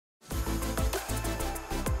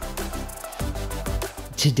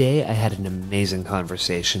Today, I had an amazing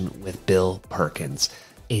conversation with Bill Perkins,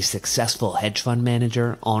 a successful hedge fund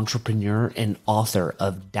manager, entrepreneur, and author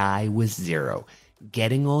of Die with Zero,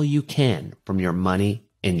 Getting All You Can from Your Money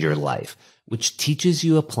and Your Life, which teaches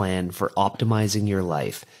you a plan for optimizing your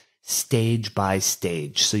life stage by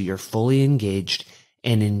stage so you're fully engaged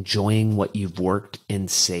and enjoying what you've worked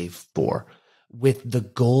and saved for, with the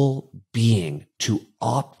goal being to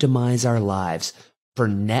optimize our lives for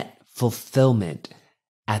net fulfillment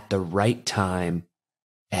at the right time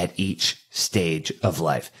at each stage of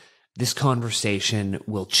life. This conversation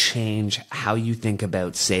will change how you think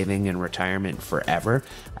about saving and retirement forever.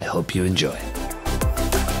 I hope you enjoy it.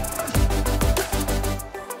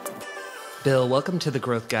 Bill, welcome to the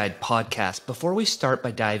Growth Guide podcast. Before we start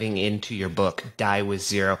by diving into your book, Die with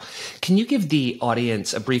Zero, can you give the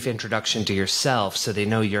audience a brief introduction to yourself so they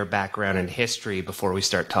know your background and history before we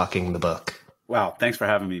start talking the book? Wow, thanks for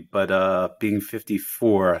having me. But being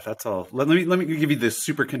 54, that's all. Let me give you this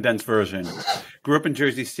super condensed version. Grew up in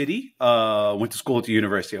Jersey City, went to school at the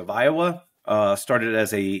University of Iowa, started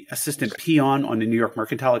as a assistant peon on the New York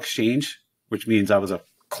Mercantile Exchange, which means I was a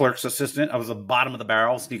clerk's assistant. I was the bottom of the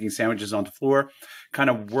barrel, sneaking sandwiches on the floor. Kind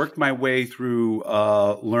of worked my way through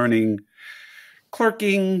learning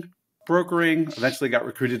clerking, brokering. Eventually got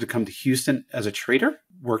recruited to come to Houston as a trader.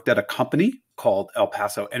 Worked at a company called El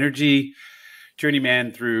Paso Energy.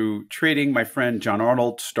 Journeyman through trading. My friend John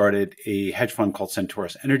Arnold started a hedge fund called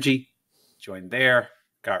Centaurus Energy. Joined there,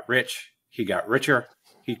 got rich. He got richer.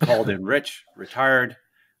 He called in rich, retired.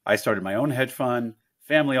 I started my own hedge fund,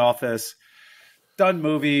 family office, done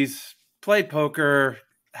movies, played poker,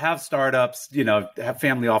 have startups, have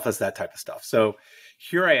family office, that type of stuff. So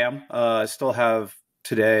here I am. I still have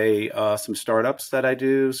today some startups that I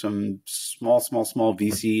do, some small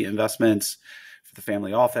VC investments for the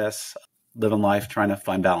family office. Living life, trying to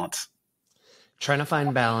find balance. Trying to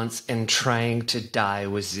find balance and trying to die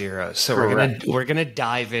with zero. So we're gonna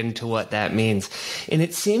dive into what that means. And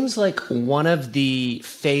it seems like one of the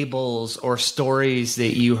fables or stories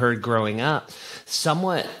that you heard growing up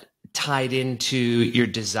somewhat tied into your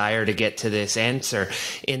desire to get to this answer.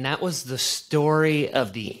 And that was the story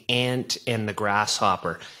of the ant and the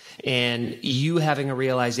grasshopper. And you having a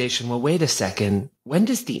realization, well, wait a second, when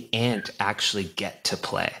does the ant actually get to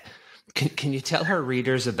play? Can you tell our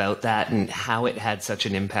readers about that and how it had such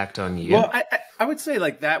an impact on you? Well, I would say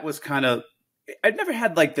like that was kind of, I'd never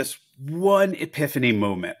had like this one epiphany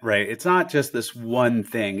moment, right? It's not just this one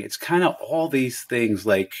thing. It's kind of all these things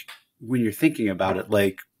like when you're thinking about it,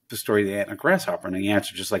 like the story of the ant and the grasshopper, and the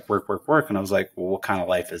ants are just like work. And I was like, well, what kind of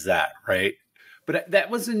life is that, right? But that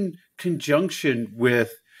was in conjunction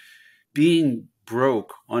with being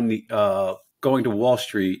broke on the going to Wall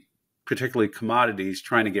Street, particularly commodities,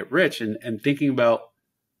 trying to get rich and thinking about,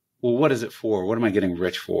 well, what is it for? What am I getting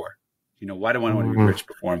rich for? Why do I want to be rich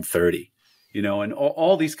before I'm 30? And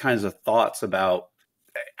all these kinds of thoughts about,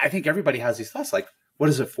 I think everybody has these thoughts like, what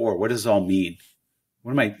is it for? What does it all mean?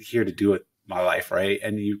 What am I here to do with my life, right?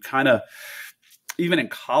 And you kind of, even in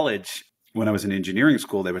college, when I was in engineering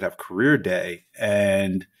school, they would have career day.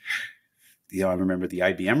 And, I remember the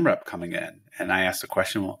IBM rep coming in and I asked a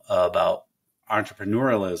question about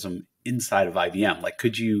entrepreneurialism inside of IBM. Like,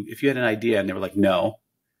 could you, if you had an idea and they were like, no,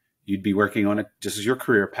 you'd be working on it just as your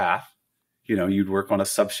career path. You'd work on a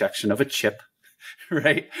subsection of a chip,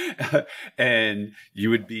 right? And you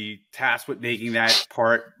would be tasked with making that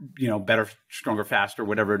part, better, stronger, faster,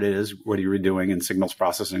 whatever it is, what you were doing in signals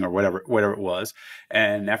processing or whatever it was.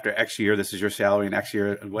 And after X year, this is your salary, and X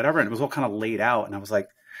year, whatever. And it was all kind of laid out. And I was like,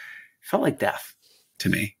 it felt like death to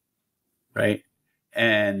me, right?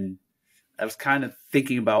 And I was kind of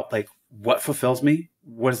thinking about like, what fulfills me?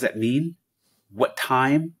 What does that mean? What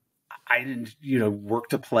time? I didn't, work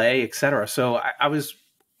to play, et cetera. So I was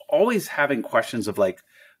always having questions of like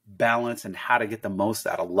balance and how to get the most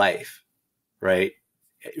out of life, right?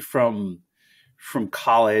 From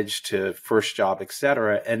college to first job, et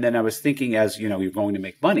cetera. And then I was thinking as, you're going to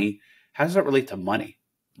make money, how does that relate to money?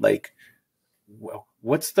 Like, well,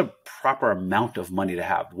 what's the proper amount of money to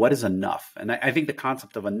have? What is enough? And I think the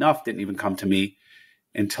concept of enough didn't even come to me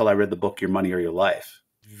until I read the book, Your Money or Your Life.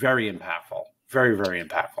 Very impactful, very, very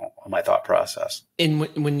impactful on my thought process. And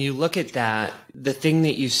when you look at that, the thing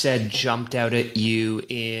that you said jumped out at you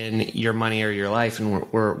in Your Money or Your Life, and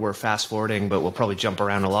we're fast forwarding, but we'll probably jump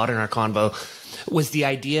around a lot in our convo, was the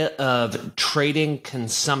idea of trading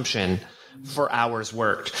consumption for hours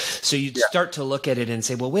worked. So you'd start to look at it and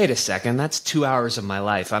say, well, wait a second, that's 2 hours of my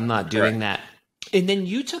life. I'm not doing that And then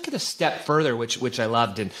you took it a step further, which I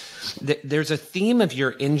loved. And there's a theme of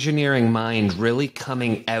your engineering mind really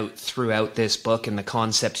coming out throughout this book and the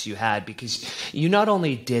concepts you had, because you not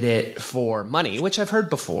only did it for money, which I've heard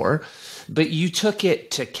before, but you took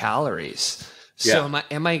it to calories. So Yeah.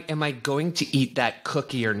 am I going to eat that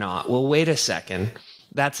cookie or not? Well, wait a second.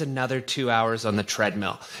 That's another 2 hours on the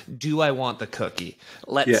treadmill. Do I want the cookie? Yeah.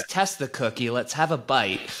 Let's test the cookie. Let's have a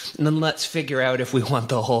bite, and then let's figure out if we want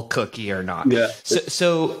the whole cookie or not. Yeah.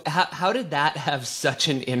 So how did that have such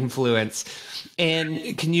an influence?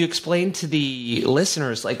 And can you explain to the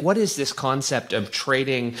listeners, like, what is this concept of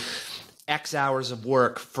trading X hours of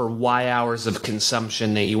work for Y hours of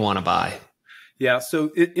consumption that you want to buy? Yeah. So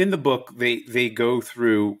in the book, they go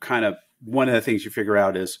through kind of one of the things you figure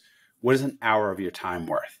out is what is an hour of your time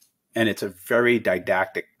worth? And it's a very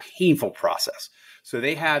didactic, painful process. So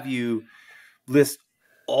they have you list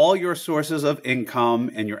all your sources of income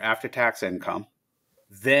and your after-tax income,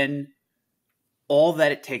 then all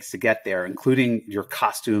that it takes to get there, including your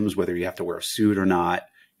costumes, whether you have to wear a suit or not,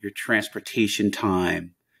 your transportation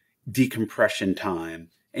time, decompression time,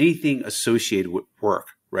 anything associated with work,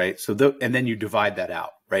 right? So, and then you divide that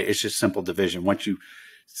out, right? It's just simple division. Once you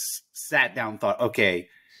sat down and thought, okay,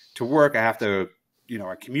 to work, I have to,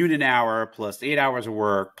 I commute an hour plus 8 hours of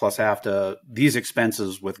work, plus I have to, these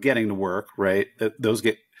expenses with getting to work, right? Those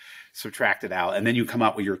get subtracted out. And then you come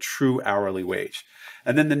out with your true hourly wage.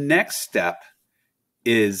 And then the next step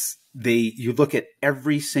is you look at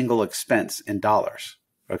every single expense in dollars.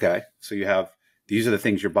 Okay. So you have, these are the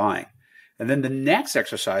things you're buying. And then the next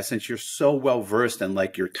exercise, since you're so well versed in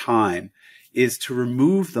like your time, is to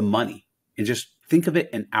remove the money and just think of it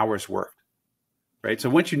in hours worked. Right.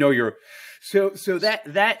 So once you know so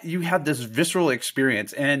that you have this visceral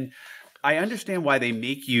experience, and I understand why they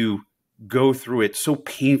make you go through it so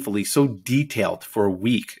painfully, so detailed for a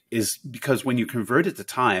week, is because when you convert it to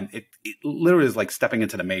time, it literally is like stepping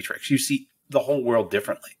into the matrix. You see the whole world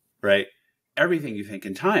differently, right? Everything you think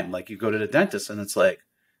in time, like you go to the dentist and it's like,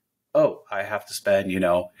 oh, I have to spend,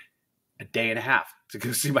 a day and a half to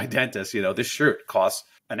go see my dentist. This shirt costs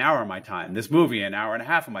an hour of my time, this movie, an hour and a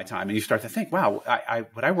half of my time. And you start to think, wow,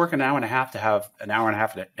 would I work an hour and a half to have an hour and a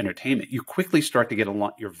half of entertainment? You quickly start to get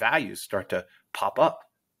your values start to pop up,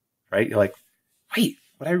 right? You're like, wait,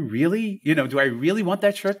 would I really, do I really want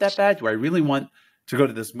that shirt that bad? Do I really want to go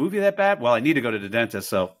to this movie that bad? Well, I need to go to the dentist,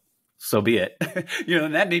 so be it.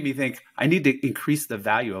 And that made me think I need to increase the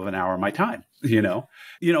value of an hour of my time,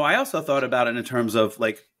 I also thought about it in terms of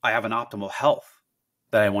like, I have an optimal health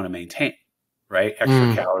that I want to maintain, right?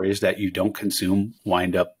 Extra calories that you don't consume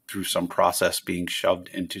wind up through some process being shoved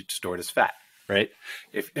into stored as fat, right?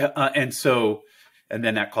 And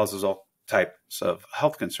then that causes all types of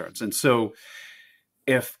health concerns. And so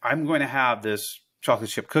if I'm going to have this chocolate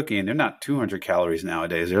chip cookie, and they're not 200 calories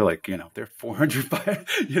nowadays, they're like, they're 400,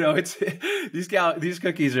 it's these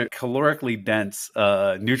cookies are calorically dense,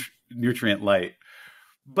 nutrient light.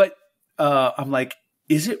 But I'm like,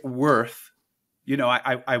 is it worth,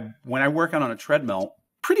 I when I work out on a treadmill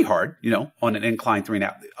pretty hard, on an incline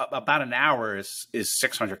 3.5, about an hour is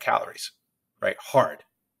 600 calories, right? Hard,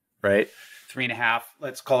 right? 3.5,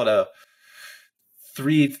 let's call it a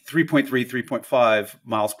 3.3, 3.5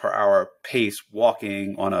 miles per hour pace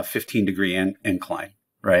walking on a 15-degree incline,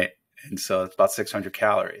 right? And so it's about 600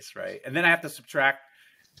 calories, right? And then I have to subtract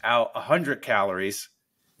out 100 calories,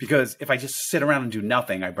 because if I just sit around and do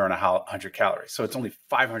nothing, I burn 100 calories. So it's only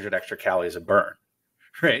 500 extra calories a burn,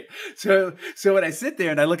 right? So when I sit there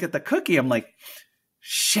and I look at the cookie, I'm like,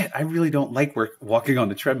 shit, I really don't like walking on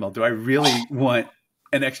the treadmill. Do I really want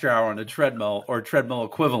an extra hour on a treadmill or treadmill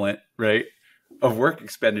equivalent, right, of work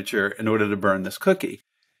expenditure in order to burn this cookie?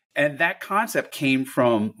 And that concept came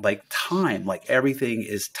from like time, like everything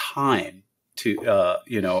is time to,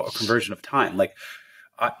 a conversion of time. Like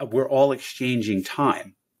we're all exchanging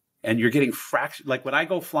time. And you're getting fractions. Like when I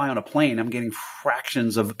go fly on a plane, I'm getting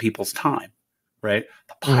fractions of people's time, right?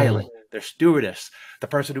 The pilot, their stewardess, the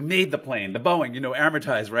person who made the plane, the Boeing,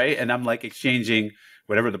 amortized, right? And I'm like exchanging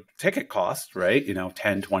whatever the ticket costs, right?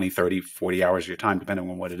 10, 20, 30, 40 hours of your time, depending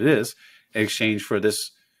on what it is, in exchange for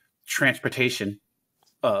this transportation,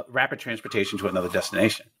 rapid transportation to another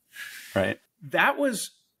destination, right? That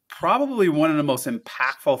was probably one of the most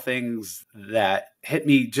impactful things that hit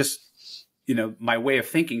me. Just my way of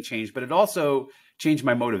thinking changed, but it also changed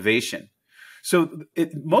my motivation. So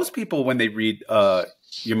most people, when they read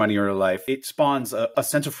Your Money or Your Life, it spawns a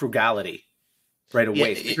sense of frugality right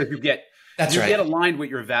away. Yeah, because you get aligned with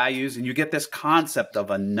your values, and you get this concept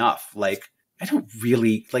of enough. Like, do I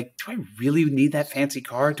really need that fancy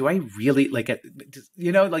car? Do I really like it?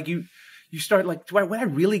 You you start like, would I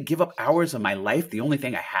really give up hours of my life? The only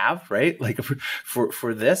thing I have, right? Like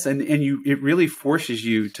for this. And it really forces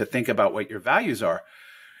you to think about what your values are.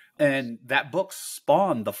 And that book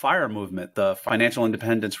spawned the FIRE movement, the Financial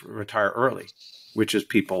Independence Retire Early, which is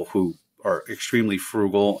people who are extremely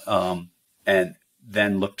frugal, and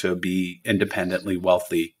then look to be independently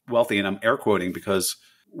wealthy. And I'm air quoting because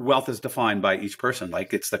wealth is defined by each person.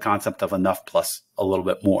 Like it's the concept of enough plus a little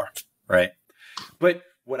bit more, right? But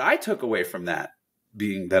what I took away from that,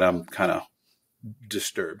 being that I'm kind of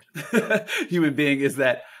disturbed human being, is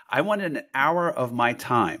that I wanted an hour of my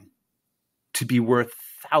time to be worth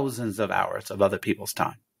thousands of hours of other people's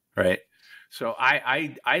time, right? So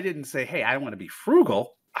I didn't say, hey, I want to be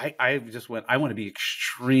frugal. I just went, I want to be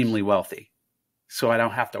extremely wealthy. So I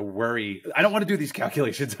don't have to worry. I don't want to do these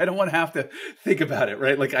calculations. I don't want to have to think about it,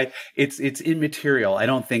 right? Like it's immaterial. I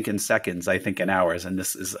don't think in seconds. I think in hours. And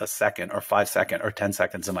this is a second or 5 seconds or 10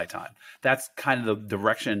 seconds of my time. That's kind of the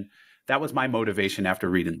direction. That was my motivation after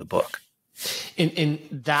reading the book. And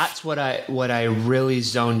that's what I really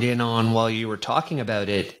zoned in on while you were talking about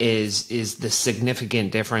it is the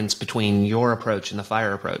significant difference between your approach and the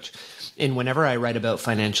FIRE approach. And whenever I write about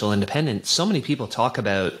financial independence, so many people talk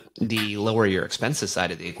about the lower your expenses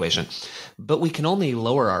side of the equation, but we can only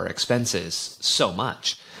lower our expenses so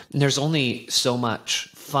much. And there's only so much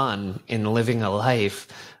fun in living a life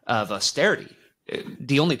of austerity.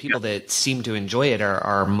 The only people that seem to enjoy it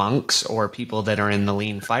are monks or people that are in the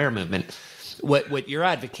lean FIRE movement. What you're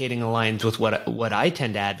advocating aligns with what I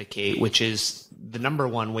tend to advocate, which is the number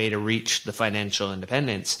one way to reach the financial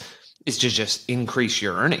independence is to just increase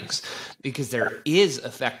your earnings, because there is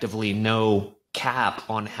effectively no cap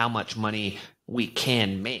on how much money we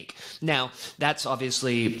can make. Now, that's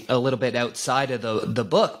obviously a little bit outside of the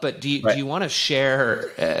book, but do you want to share,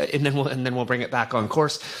 and then we'll bring it back on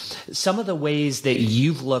course, some of the ways that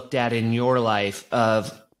you've looked at in your life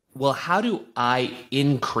of, well, how do I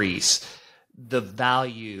increase the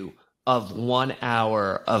value of 1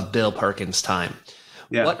 hour of Bill Perkins' time?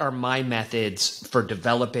 Yeah. What are my methods for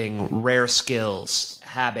developing rare skills,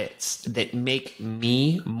 habits that make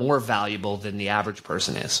me more valuable than the average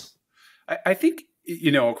person is? I think,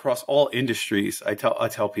 across all industries, I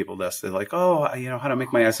tell people this. They're like, oh, how to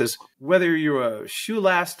make my asses. Whether you're a shoe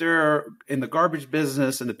laster in the garbage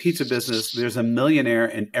business, in the pizza business, there's a millionaire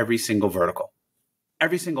in every single vertical.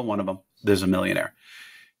 Every single one of them, there's a millionaire.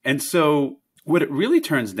 And so what it really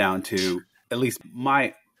turns down to, at least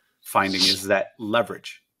my finding, is that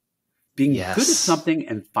leverage. Being good at something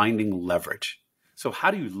and finding leverage. So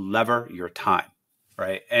how do you lever your time,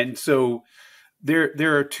 right? And so there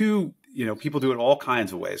are two, people do it all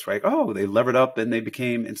kinds of ways, right? Oh, they levered up and they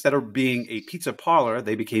became, instead of being a pizza parlor,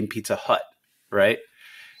 they became Pizza Hut, right?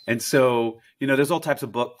 And so, there's all types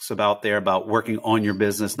of books about working on your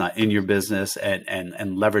business, not in your business, and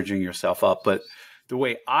leveraging yourself up. But the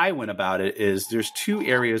way I went about it is there's two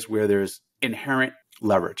areas where there's inherent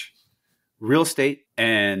leverage: real estate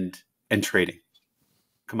and trading,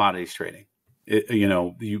 commodities trading.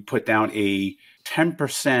 You put down a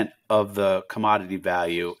 10% of the commodity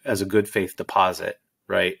value as a good faith deposit,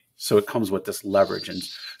 right? So it comes with this leverage. And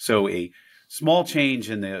so a small change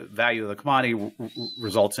in the value of the commodity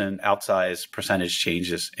results in outsized percentage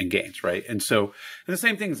changes and gains, right? And so the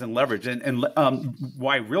same thing is in leverage. And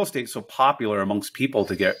why real estate is so popular amongst people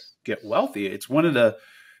to get wealthy, it's one of the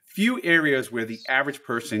few areas where the average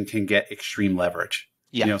person can get extreme leverage.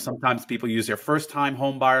 Yeah. Sometimes people use their first time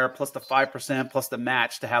home buyer plus the 5% plus the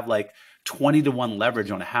match to have like 20-to-1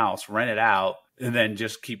 leverage on a house, rent it out, and then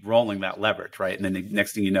just keep rolling that leverage, right? And then the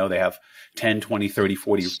next thing you know, they have 10, 20, 30,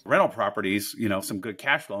 40 rental properties, some good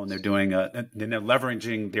cash flow, and they're doing then they're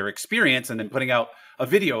leveraging their experience and then putting out a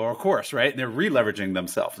video or a course, right? And they're re-leveraging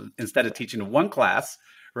themselves. Instead of teaching one class,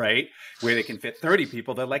 right, where they can fit 30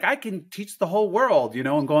 people, they're like, I can teach the whole world,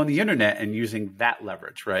 and go on the internet and using that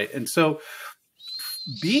leverage, right? And so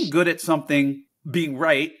being good at something, being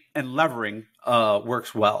right, and levering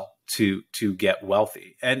works well to get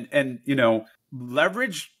wealthy. And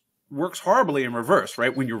leverage works horribly in reverse,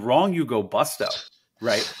 right? When you're wrong, you go busto,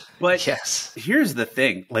 right? But here's the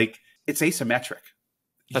thing, like, it's asymmetric.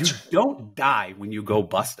 You don't die when you go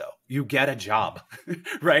busto. You get a job,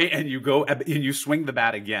 right? And you go and you swing the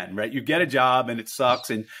bat again, right? You get a job and it sucks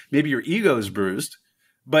and maybe your ego is bruised,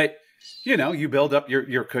 but you build up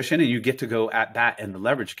your cushion and you get to go at bat in the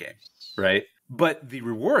leverage game, right? But the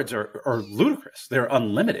rewards are ludicrous. They're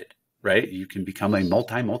unlimited, right? You can become a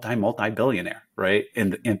multi-billionaire, right?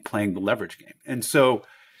 In playing the leverage game. And so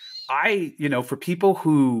for people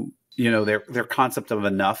who, their concept of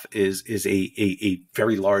enough is a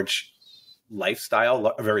very large lifestyle,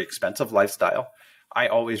 a very expensive lifestyle. I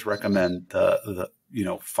always recommend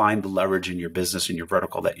find the leverage in your business and your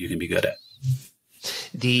vertical that you can be good at.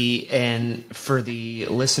 And for the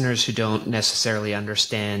listeners who don't necessarily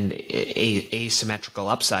understand asymmetrical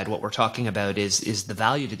upside, what we're talking about is the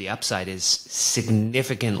value to the upside is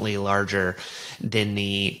significantly larger than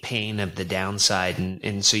the pain of the downside.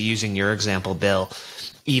 And so using your example, Bill,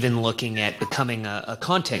 even looking at becoming a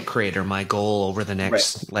content creator, my goal over the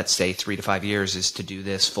next, let's say 3 to 5 years is to do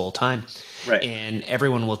this full time. Right. And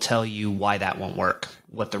everyone will tell you why that won't work,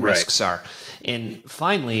 what the risks are. And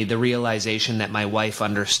finally, the realization that my wife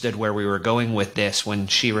understood where we were going with this when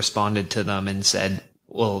she responded to them and said,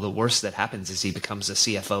 well, the worst that happens is he becomes a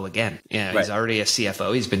CFO again. He's already a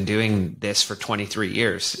CFO. He's been doing this for 23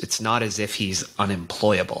 years. It's not as if he's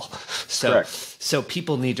unemployable. So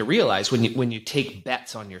people need to realize when you take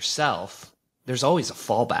bets on yourself, there's always a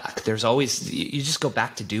fallback. There's always, you just go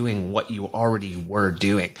back to doing what you already were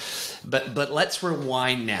doing. But let's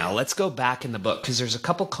rewind now. Let's go back in the book, because there's a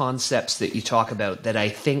couple concepts that you talk about that I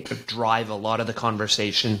think drive a lot of the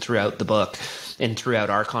conversation throughout the book and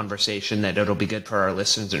throughout our conversation that it'll be good for our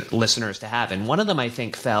listeners to have. And one of them I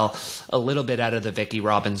think fell a little bit out of the Vicki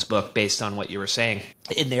Robbins book based on what you were saying.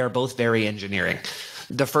 And they are both very engineering.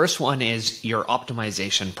 The first one is your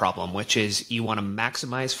optimization problem, which is you want to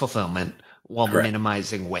maximize fulfillment while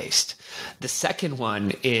minimizing waste. The second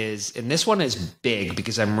one is, and this one is big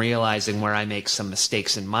because I'm realizing where I make some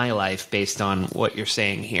mistakes in my life based on what you're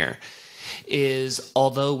saying here, is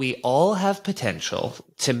although we all have potential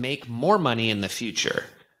to make more money in the future,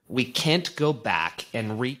 we can't go back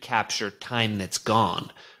and recapture time that's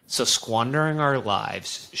gone. So squandering our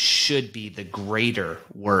lives should be the greater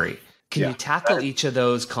worry. Can you tackle each of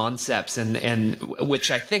those concepts and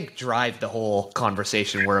which I think drive the whole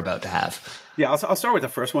conversation we're about to have? Yeah, I'll start with the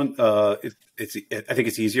first one. I think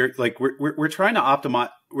it's easier. Like we're trying to optimize.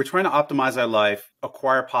 We're trying to optimize our life,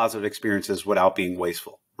 acquire positive experiences without being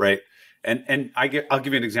wasteful, right? And I'll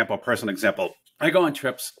give you an example, a personal example. I go on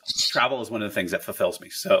trips. Travel is one of the things that fulfills me.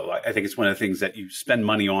 So I think it's one of the things that you spend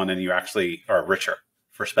money on, and you actually are richer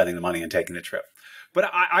for spending the money and taking the trip. But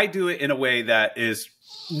I do it in a way that is,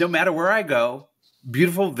 no matter where I go,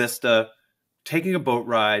 beautiful vista, taking a boat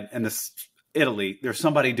ride, and Italy, there's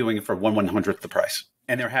somebody doing it for 1/100th the price.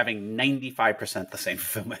 And they're having 95% the same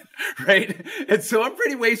fulfillment, right? And so I'm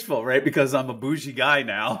pretty wasteful, right? Because I'm a bougie guy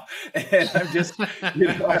now, and I'm just,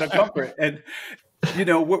 out of comfort. And,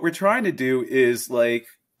 what we're trying to do is like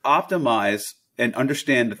optimize and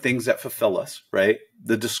understand the things that fulfill us, right?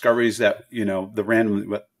 The discoveries that, the random,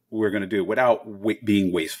 what we're going to do without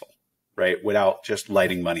being wasteful, right? Without just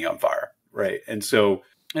lighting money on fire, right? And so,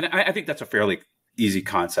 and I think that's a fairly easy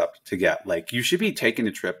concept to get. Like, you should be taking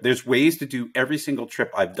a trip. There's ways to do every single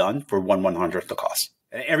trip I've done for 1/100th the cost.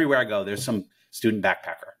 And everywhere I go, there's some student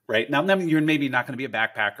backpacker, right? Now, you're maybe not going to be a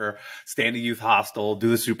backpacker, stay in a youth hostel, do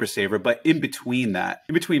the super saver, but in between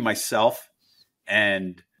myself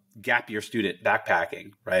and gap year student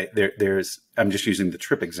backpacking, right? I'm just using the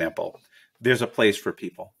trip example. There's a place for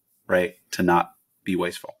people, right? To not be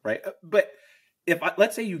wasteful, right? But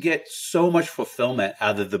let's say you get so much fulfillment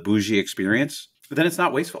out of the bougie experience, then it's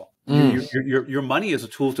not wasteful. Your money is a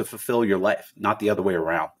tool to fulfill your life, not the other way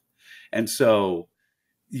around. And so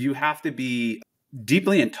you have to be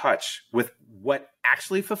deeply in touch with what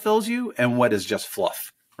actually fulfills you and what is just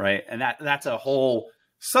fluff, right? And that's a whole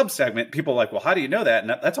subsegment. People are like, well, how do you know that? And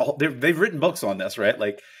that's a whole, they've written books on this, right?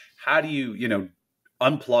 Like, how do you,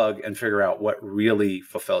 unplug and figure out what really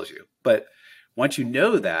fulfills you? But once you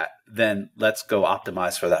know that, then let's go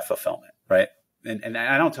optimize for that fulfillment, right? And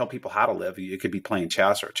I don't tell people how to live. It could be playing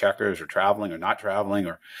chess or checkers or traveling or not traveling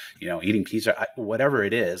or, eating pizza, whatever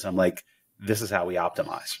it is. I'm like, this is how we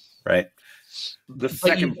optimize, right? The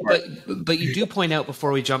second part. But you do point out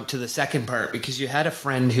before we jump to the second part, because you had a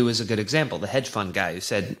friend who was a good example, the hedge fund guy, who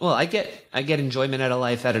said, well, I get enjoyment out of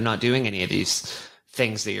life out of not doing any of these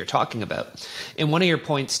things that you're talking about. And one of your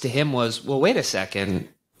points to him was, well, wait a second.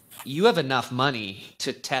 You have enough money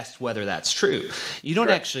to test whether that's true. You don't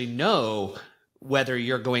actually know whether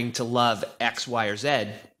you're going to love X, Y, or Z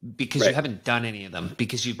because you haven't done any of them,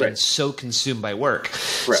 because you've been so consumed by work.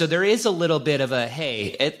 So there is a little bit of a,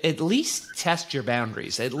 hey, at least test your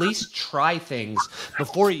boundaries. At least try things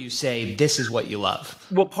before you say, this is what you love.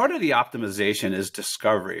 Well, part of the optimization is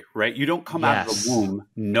discovery, right? You don't come out of the womb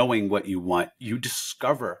knowing what you want. You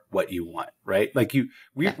discover what you want, right? Like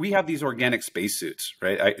we have these organic spacesuits,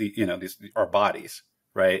 right? These our bodies,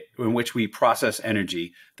 right? In which we process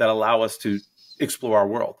energy that allow us to explore our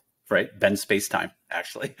world, right? Bend space-time,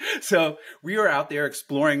 actually. So we are out there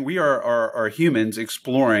exploring. We are humans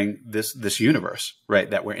exploring this universe, right,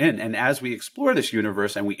 that we're in. And as we explore this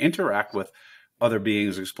universe and we interact with other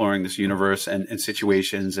beings exploring this universe and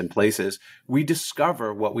situations and places, we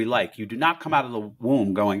discover what we like. You do not come out of the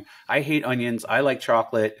womb going, I hate onions. I like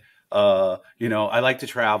chocolate. I like to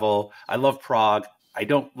travel. I love Prague. I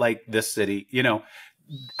don't like this city.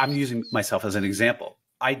 I'm using myself as an example.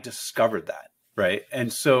 I discovered that, right?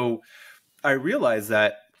 And so I realized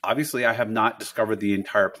that obviously I have not discovered the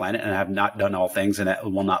entire planet and I have not done all things, and it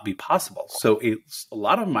will not be possible. So a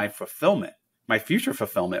lot of my fulfillment, my future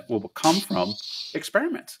fulfillment, will come from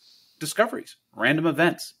experiments, discoveries, random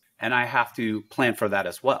events. And I have to plan for that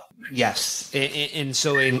as well. Yes. And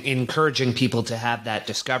so encouraging people to have that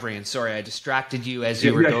discovery. And sorry, I distracted you as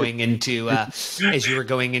you were going into the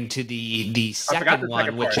second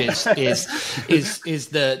one, which is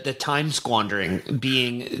the time squandering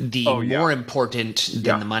being the more important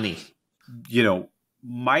than the money.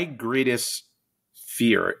 My greatest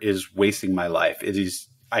fear is wasting my life.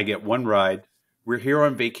 I get one ride. We're here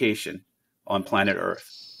on vacation on planet Earth,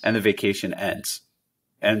 and the vacation ends.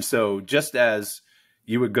 And so just as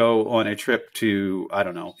you would go on a trip to, I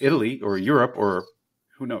don't know, Italy or Europe or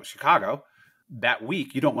who knows, Chicago, that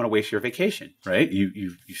week, you don't want to waste your vacation, right?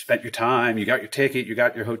 You spent your time, you got your ticket, you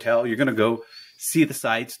got your hotel, you're going to go see the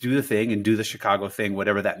sights, do the thing, and do the Chicago thing,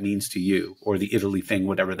 whatever that means to you, or the Italy thing,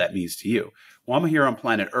 whatever that means to you. Well, I'm here on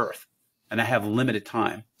planet Earth, and I have limited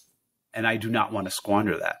time, and I do not want to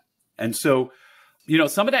squander that. And so,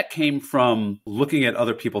 some of that came from looking at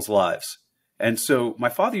other people's lives. And so my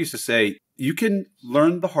father used to say, you can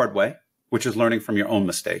learn the hard way, which is learning from your own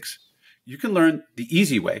mistakes. You can learn the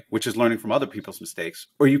easy way, which is learning from other people's mistakes,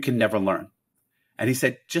 or you can never learn. And he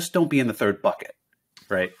said, just don't be in the third bucket,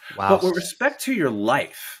 right? Wow. But with respect to your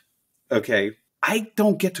life, okay, I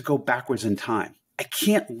don't get to go backwards in time. I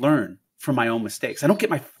can't learn from my own mistakes. I don't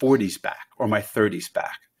get my 40s back or my 30s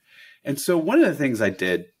back. And so one of the things I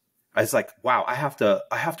did, I was like, wow, I have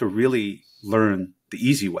to really learn the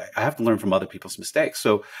easy way. I have to learn from other people's mistakes.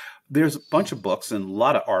 So there's a bunch of books and a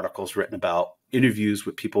lot of articles written about interviews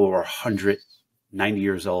with people who are 100, 90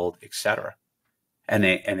 years old, etc. And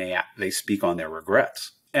they speak on their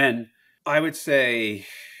regrets. And I would say,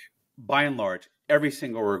 by and large, every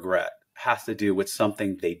single regret has to do with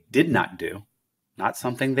something they did not do, not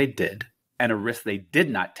something they did, and a risk they did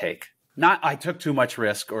not take. Not I took too much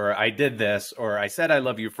risk, or I did this, or I said I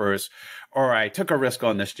love you first, or I took a risk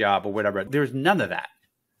on this job or whatever. There's none of that.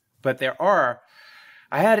 But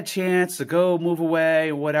I had a chance to go move away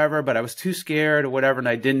or whatever, but I was too scared or whatever, and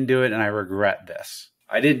I didn't do it, and I regret this.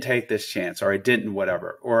 I didn't take this chance, or I didn't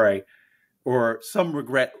whatever, or some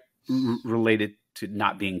regret related to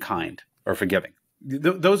not being kind or forgiving.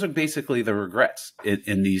 Those are basically the regrets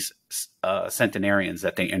in these centenarians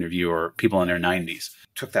that they interview, or people in their 90s.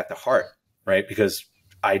 Took that to heart, right? Because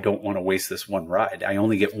I don't want to waste this one ride. I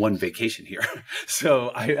only get one vacation here.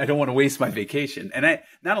 So I don't want to waste my vacation. And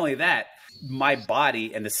not only that, my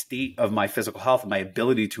body and the state of my physical health and my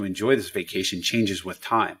ability to enjoy this vacation changes with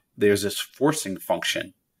time. There's this forcing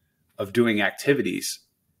function of doing activities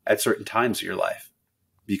at certain times of your life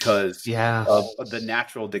because of the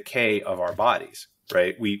natural decay of our bodies,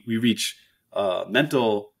 right? We reach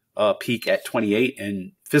mental peak at 28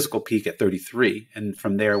 and physical peak at 33. And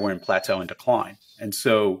from there, we're in plateau and decline. And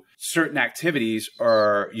so certain activities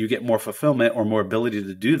you get more fulfillment or more ability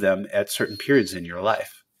to do them at certain periods in your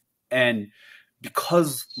life. And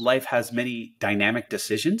because life has many dynamic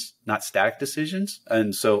decisions, not static decisions.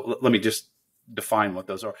 And so let me just define what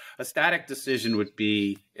those are. A static decision would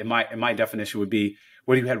be, in my definition would be,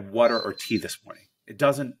 whether you had water or tea this morning. It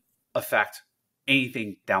doesn't affect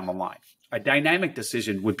anything down the line. A dynamic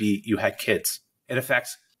decision would be you had kids. It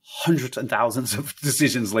affects hundreds and thousands of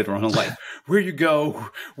decisions later on in life. Where you go,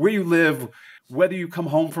 where you live, whether you come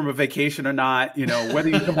home from a vacation or not, whether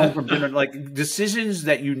you come home from dinner, like decisions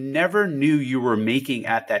that you never knew you were making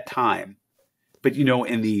at that time. But,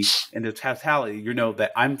 in the totality,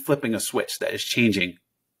 that I'm flipping a switch that is changing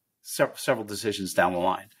several decisions down the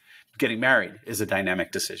line. Getting married is a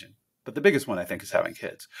dynamic decision. But the biggest one, I think, is having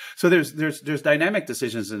kids. So there's dynamic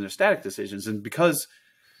decisions and there's static decisions. And because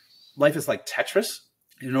life is like Tetris,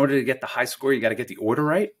 in order to get the high score, you got to get the order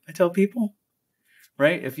right, I tell people,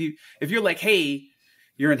 right? If you're like, hey,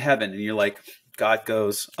 you're in heaven and you're like, God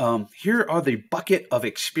goes, here are the bucket of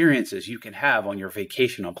experiences you can have on your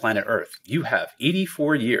vacation on planet Earth. You have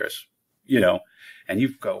 84 years, and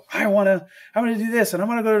you go, I want to do this, and I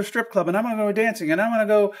want to go to a strip club, and I want to go dancing, and I want to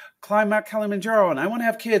go climb Mount Kilimanjaro, and I want to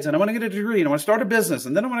have kids, and I want to get a degree, and I want to start a business,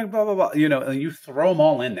 and then I want to blah, blah, blah, and you throw them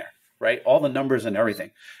all in there, right? All the numbers and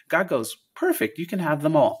everything. God goes, perfect. You can have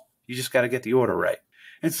them all. You just got to get the order right.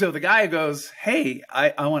 And so the guy goes, hey,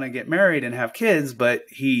 I want to get married and have kids, but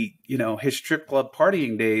he, his strip club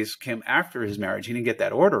partying days came after his marriage. He didn't get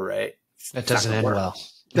that order right. That doesn't end well.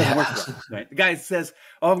 Doesn't work well. Right. The guy says,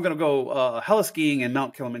 oh, I'm going to go heli skiing in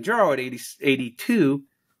Mount Kilimanjaro at 82.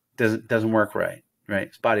 Doesn't work right. Right.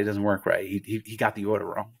 His body doesn't work right. He got the order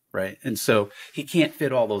wrong. Right. And so he can't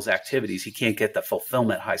fit all those activities. He can't get the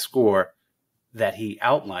fulfillment high score that he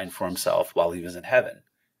outlined for himself while he was in heaven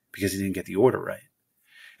because he didn't get the order right.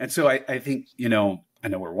 And so I think, I know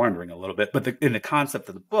we're wondering a little bit, but in the concept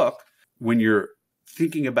of the book, when you're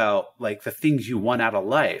thinking about like the things you want out of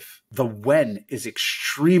life, the when is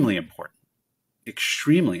extremely important.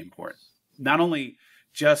 Extremely important. Not only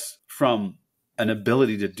just from an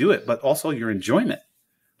ability to do it, but also your enjoyment.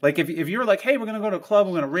 Like if you're like, hey, we're going to go to a club,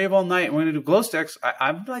 we're going to rave all night, and we're going to do glow sticks,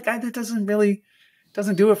 I'm like, that doesn't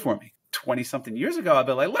do it for me. 20 something years ago, I'd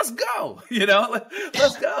be like, let's go,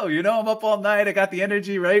 let's go, I'm up all night. I got the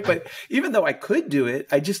energy, right? But even though I could do it,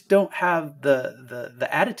 I just don't have the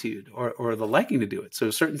attitude or the liking to do it. So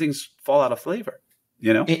certain things fall out of flavor,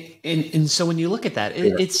 And so when you look at that,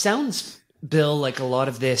 it sounds, Bill, like a lot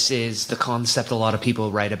of this is the concept a lot of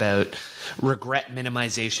people write about, regret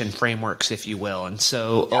minimization frameworks, if you will. And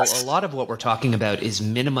so a lot of what we're talking about is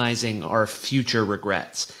minimizing our future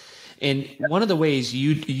regrets. And one of the ways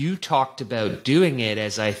you talked about doing it,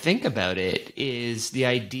 as I think about it, is the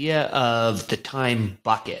idea of the time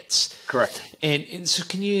buckets. Correct. And so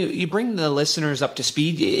can you bring the listeners up to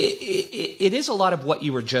speed? It is a lot of what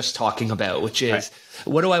you were just talking about, which is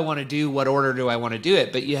what do I want to do? What order do I want to do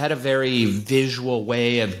it? But you had a very visual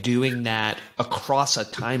way of doing that across a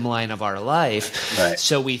timeline of our life. Right.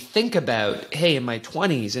 So we think about, hey, in my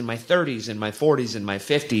 20s, in my 30s, in my 40s, in my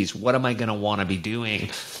 50s, what am I going to want to be doing?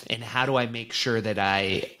 And how do I make sure that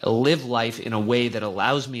I live life in a way that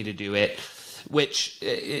allows me to do it? Which,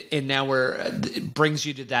 and now brings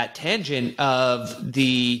you to that tangent of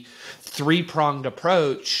the three-pronged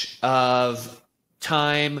approach of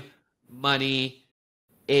time, money,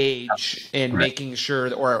 age, and making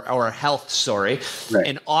sure, or health,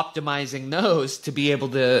 and optimizing those to be able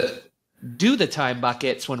to do the time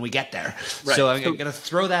buckets when we get there. Right. So I'm going to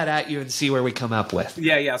throw that at you and see where we come up with.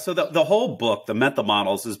 Yeah. So the whole book, the mental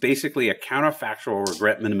models, is basically a counterfactual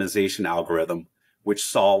regret minimization algorithm which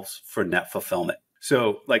solves for net fulfillment.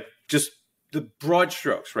 So like just the broad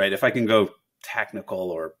strokes, right? If I can go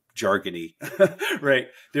technical or jargony, right?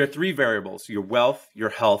 There are three variables: your wealth, your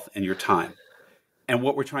health, and your time. And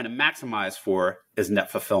what we're trying to maximize for is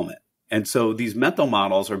net fulfillment. And so these mental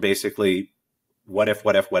models are basically what if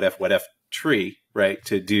tree, right?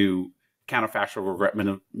 To do counterfactual regret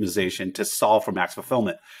minimization to solve for max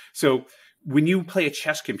fulfillment. So when you play a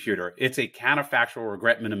chess computer, it's a counterfactual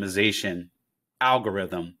regret minimization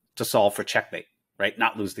algorithm to solve for checkmate, right?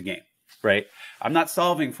 Not lose the game, right? I'm not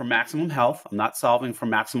solving for maximum health. I'm not solving for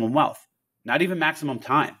maximum wealth, not even maximum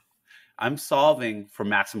time. I'm solving for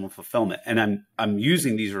maximum fulfillment. And I'm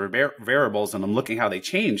using these variables and I'm looking how they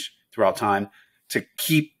change throughout time to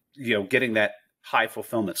keep, getting that high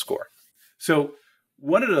fulfillment score. So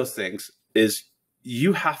one of those things is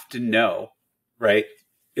you have to know, right,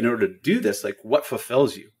 in order to do this, like what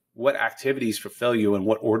fulfills you, what activities fulfill you, and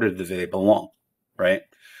what order do they belong, right?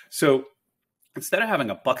 So instead of having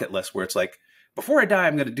a bucket list where it's like, before I die,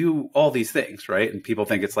 I'm going to do all these things, right? And people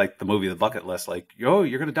think it's like the movie The Bucket List, like, you're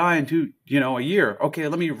going to die in a year. Okay,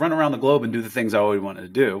 let me run around the globe and do the things I always wanted to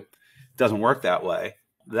do. It doesn't work that way.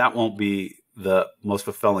 That won't be the most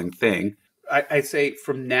fulfilling thing. I'd say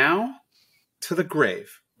from now to the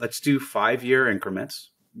grave, let's do 5-year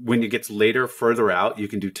increments. When it gets later, further out, you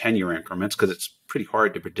can do 10-year increments because it's pretty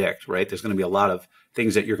hard to predict, right? There's going to be a lot of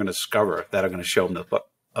things that you're going to discover that are going to show in the book,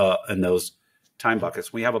 in those time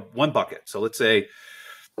buckets. We have one bucket. So let's say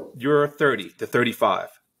you're 30 to 35,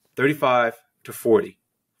 35 to 40,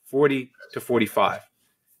 40 to 45.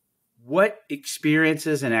 What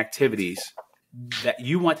experiences and activities that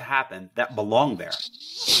you want to happen that belong there,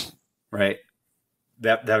 right?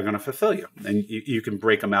 That are going to fulfill you. And you can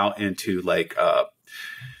break them out into like,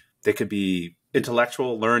 they could be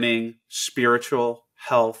intellectual, learning, spiritual,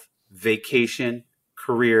 health, vacation,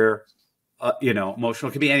 career, emotional.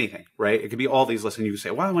 It could be anything, right? It could be all these lists. And you can say,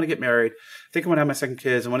 well, I want to get married. I think I want to have my second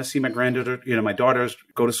kids. I want to see my granddaughter, my daughters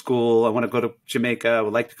go to school. I want to go to Jamaica. I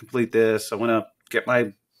would like to complete this. I want to get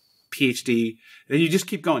my PhD. And then you just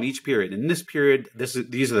keep going each period. In this period,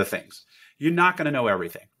 these are the things. You're not going to know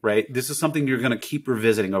everything, right? This is something you're going to keep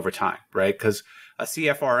revisiting over time, right? Because a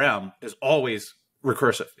CFRM is always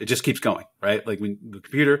recursive. It just keeps going, right? Like when the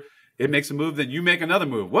computer, it makes a move, then you make another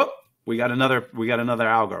move. Whoop, we got another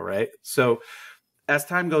algo, right? So as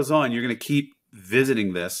time goes on, you're going to keep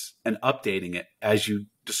visiting this and updating it as you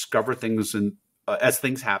discover things and as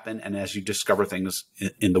things happen and as you discover things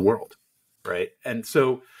in the world, right? And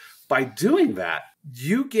so by doing that,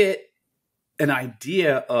 you get an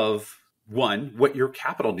idea of, one, what your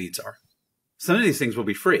capital needs are. Some of these things will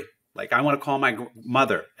be free. Like, I want to call my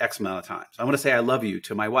mother X amount of times. I want to say I love you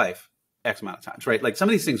to my wife X amount of times, right? Like, some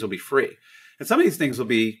of these things will be free. And some of these things will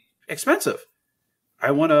be expensive.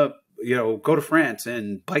 I want to, go to France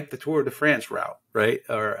and bike the Tour de France route, right?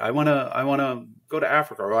 Or I want to go to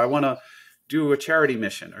Africa, or I want to do a charity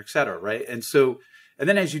mission, or et cetera, right? And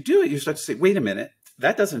then as you do it, you start to say, wait a minute,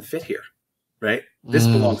 that doesn't fit here, right? This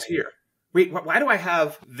belongs here. Wait, why do I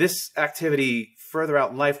have this activity further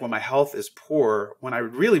out in life when my health is poor, when I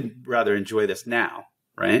would really rather enjoy this now,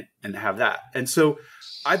 right? And have that. And so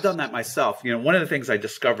I've done that myself. One of the things I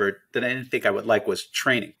discovered that I didn't think I would like was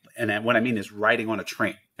training. And what I mean is riding on a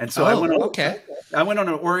train. And so I went on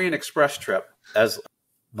an Orient Express trip as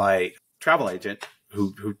my travel agent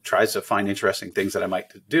who tries to find interesting things that I might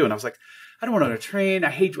do. And I was like, I don't want to on a train. I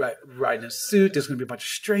hate riding a suit. There's going to be a bunch of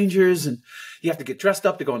strangers and you have to get dressed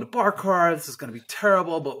up to go in the bar car. This is going to be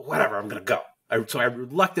terrible, but whatever, I'm going to go. So I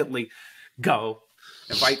reluctantly go,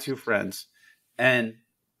 invite 2 friends, and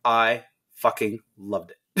I fucking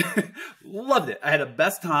loved it. Loved it. I had the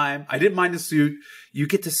best time. I didn't mind the suit. You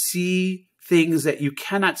get to see things that you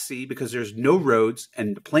cannot see because there's no roads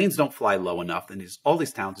and the planes don't fly low enough. And there's all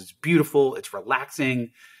these towns. It's beautiful. It's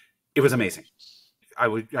relaxing. It was amazing. I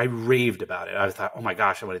raved about it. I thought, oh my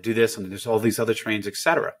gosh, I want to do this. And there's all these other trains,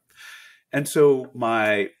 etc. And so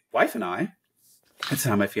my wife and I, at the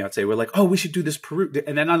time, my fiance, were like, oh, we should do this Peru.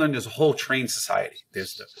 And then there's a whole train society.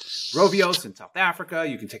 There's the Rovios in South Africa.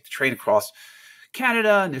 You can take the train across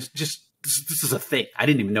Canada. And there's just, this is a thing. I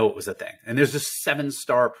didn't even know it was a thing. And there's this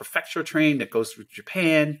 7-star prefecture train that goes through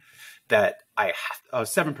Japan that a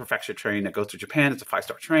 7 prefecture train that goes to Japan. It's a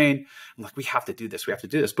 5-star train. I'm like, we have to do this. We have to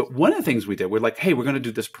do this. But one of the things we did, we're like, hey, we're going to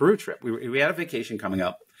do this Peru trip. We had a vacation coming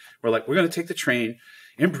up. We're like, we're going to take the train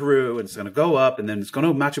in Peru and it's going to go up and then it's going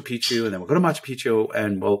to Machu Picchu and then we'll go to Machu Picchu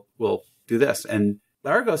and we'll do this. And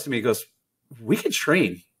Lara goes to me, goes, we can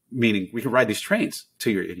train, meaning we can ride these trains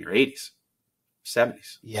till you're in your 80s,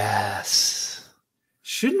 70s. Yes.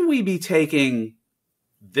 Shouldn't we be taking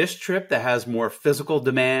this trip that has more physical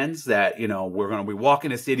demands that, we're going to be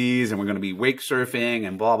walking to cities and we're going to be wake surfing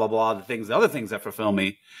and blah, blah, blah, the other things that fulfill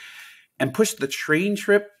me, and push the train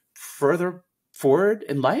trip further forward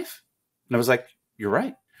in life? And I was like, you're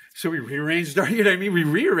right. So we rearranged we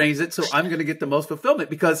rearranged it so I'm going to get the most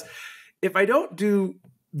fulfillment, because if I don't do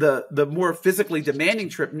the more physically demanding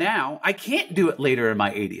trip now, I can't do it later in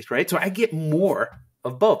my 80s, right? So I get more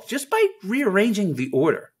of both just by rearranging the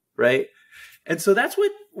order, right? And so that's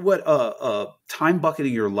what time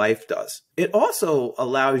bucketing your life does. It also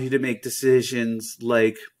allows you to make decisions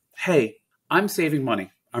like, hey, I'm saving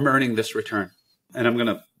money. I'm earning this return, and I'm going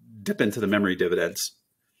to dip into the memory dividends.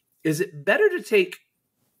 Is it better to take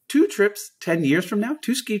 2 trips 10 years from now,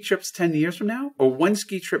 2 ski trips 10 years from now, or 1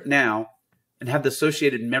 ski trip now and have the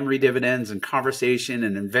associated memory dividends and conversation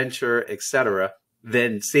and adventure, etc.,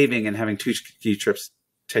 than saving and having 2 ski trips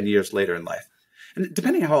 10 years later in life? And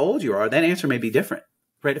depending on how old you are, that answer may be different,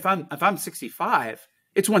 right? If I'm 65,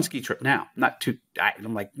 it's 1 ski trip now, not 2.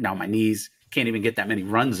 I'm like, now my knees can't even get that many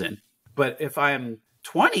runs in. But if I'm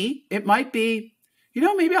 20, it might be,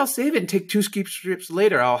 maybe I'll save it and take 2 ski trips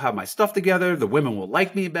later. I'll have my stuff together. The women will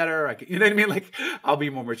like me better. You know what I mean? Like, I'll be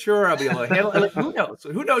more mature. I'll be able to handle it. Like, who knows?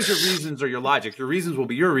 Who knows your reasons or your logic? Your reasons will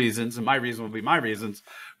be your reasons, and my reasons will be my reasons.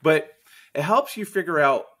 But it helps you figure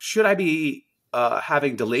out, should I be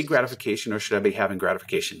having delayed gratification or should I be having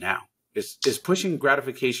gratification now? Is pushing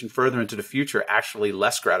gratification further into the future actually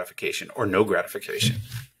less gratification or no gratification?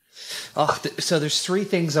 Oh, so there's 3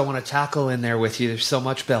 things I want to tackle in there with you. There's so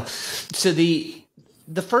much, Bill. So the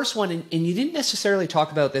first one, and you didn't necessarily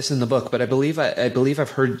talk about this in the book, but I believe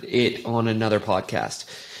I've heard it on another podcast.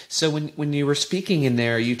 So when you were speaking in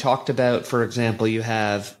there, you talked about, for example, you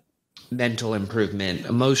have mental improvement,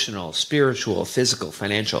 emotional, spiritual, physical,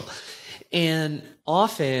 financial. And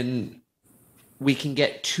often we can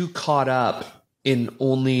get too caught up in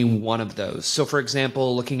only one of those. So for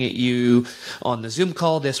example, looking at you on the Zoom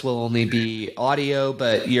call, this will only be audio,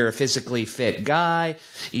 but you're a physically fit guy.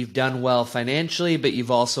 You've done well financially, but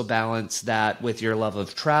you've also balanced that with your love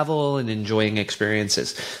of travel and enjoying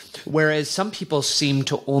experiences. Whereas some people seem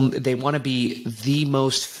to they want to be the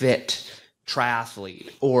most fit triathlete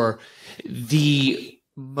or the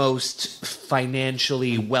most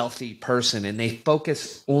financially wealthy person, and they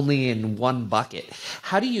focus only in one bucket.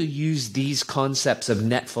 How do you use these concepts of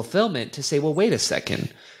net fulfillment to say, well, wait a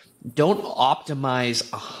second, Don't optimize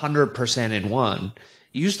 100% in one.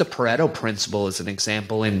 Use the Pareto principle as an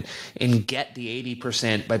example and get the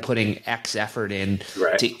 80% by putting X effort in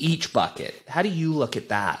Right. to each bucket. How do you look at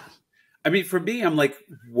that? I mean, for me, I'm like,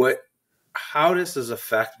 how does this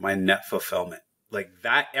affect my net fulfillment? Like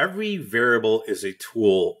that, every variable is a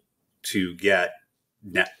tool to get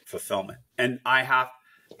net fulfillment. And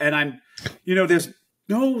there's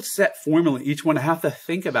no set formula. Each one, I have to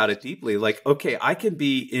think about it deeply. Like, okay, I can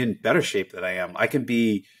be in better shape than I am. I can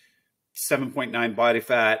be 7.9 body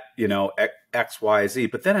fat, X, Y, Z.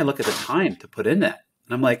 But then I look at the time to put in that.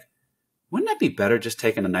 And I'm like, wouldn't that be better just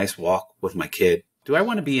taking a nice walk with my kid? Do I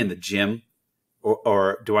want to be in the gym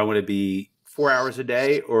or do I want to be 4 hours a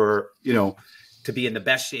day or, to be in the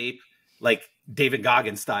best shape, like David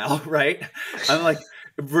Goggins style, right? I'm like,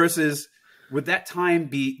 versus would that time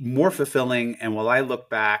be more fulfilling? And will I look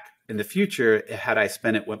back in the future, had I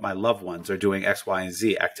spent it with my loved ones or doing X, Y, and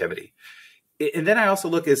Z activity? And then I also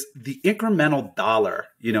look as the incremental dollar,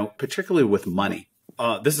 particularly with money.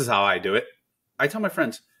 This is how I do it. I tell my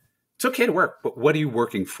friends, it's okay to work, but what are you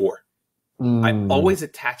working for? I always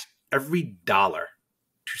attach every dollar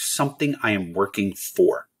to something I am working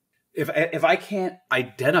for. If I can't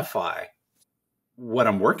identify what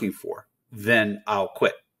I'm working for, then I'll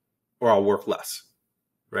quit or I'll work less,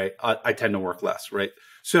 right? I tend to work less, right?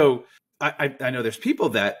 So I know there's people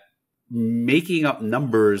that making up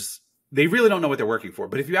numbers, they really don't know what they're working for.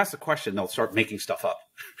 But if you ask the question, they'll start making stuff up,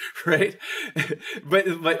 right? but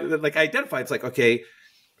like I identify, it's like, okay,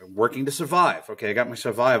 I'm working to survive. Okay, I got my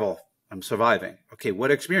survival. I'm surviving. Okay,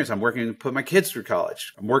 what experience? I'm working to put my kids through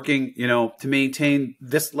college. I'm working, to maintain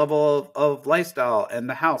this level of lifestyle and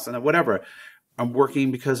the house and whatever. I'm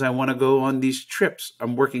working because I want to go on these trips.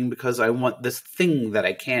 I'm working because I want this thing that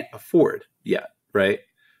I can't afford yet, right?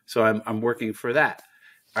 So I'm working for that.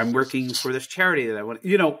 I'm working for this charity that I want,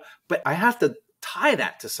 but I have to tie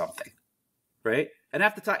that to something, right? And I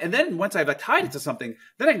have to tie, and then once I've tied it to something,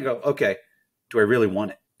 then I can go, okay, do I really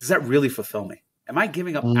want it? Does that really fulfill me? Am I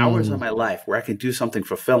giving up hours of my life where I can do something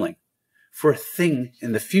fulfilling for a thing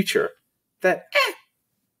in the future that,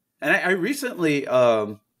 And I recently,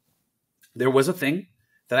 there was a thing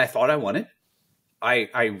that I thought I wanted.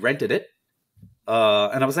 I rented it.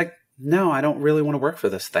 And I was like, no, I don't really want to work for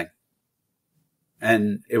this thing.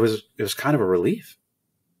 And it was kind of a relief.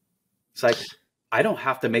 It's like, I don't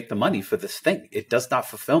have to make the money for this thing. It does not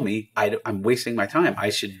fulfill me. I'm wasting my time.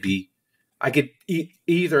 I could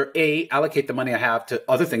either allocate the money I have to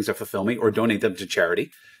other things that fulfill me or donate them to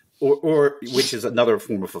charity or which is another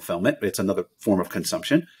form of fulfillment. It's another form of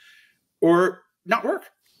consumption or not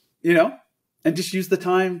work, and just use the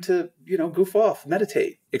time to, goof off,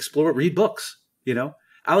 meditate, explore, read books,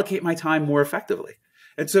 allocate my time more effectively.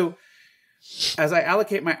 And so as I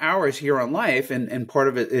allocate my hours here on life, and part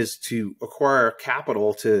of it is to acquire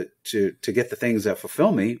capital to get the things that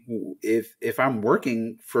fulfill me. If I'm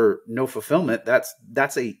working for no fulfillment,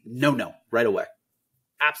 that's a no right away,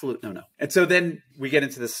 absolute no. And so then we get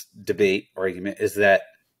into this debate argument is that,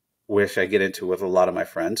 which I get into with a lot of my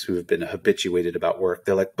friends who have been habituated about work.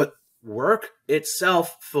 They're like, but work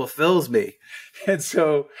itself fulfills me. And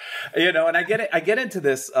so, and I get into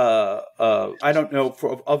this, I don't know,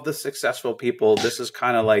 of the successful people, this is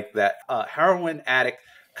kind of like that heroin addict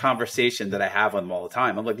conversation that I have with them all the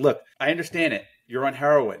time. I'm like, look, I understand it. You're on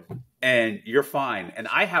heroin and you're fine. And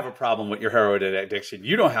I have a problem with your heroin addiction.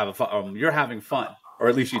 You don't have a fun, you're having fun, or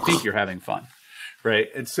at least you think you're having fun. Right.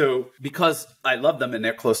 And so because I love them and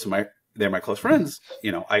they're my close friends,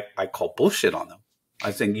 I call bullshit on them.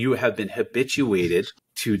 I think you have been habituated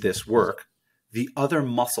to this work. The other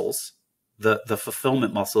muscles, the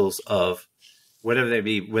fulfillment muscles of whatever they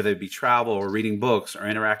be, whether it be travel or reading books or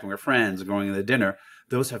interacting with friends or going to dinner,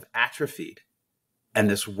 those have atrophied.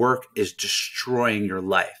 And this work is destroying your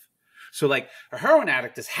life. So like a heroin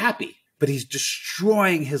addict is happy, but he's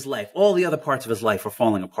destroying his life. All the other parts of his life are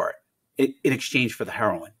falling apart in exchange for the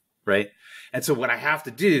heroin, right? And so what I have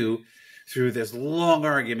to do through this long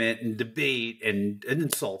argument and debate and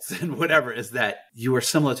insults and whatever is that you are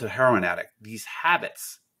similar to a heroin addict. These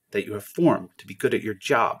habits that you have formed to be good at your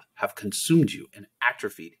job have consumed you and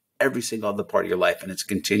atrophied every single other part of your life, and it's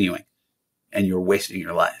continuing, and you're wasting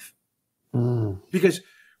your life. Because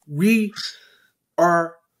we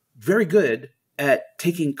are very good at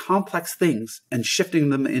taking complex things and shifting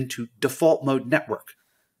them into default mode network,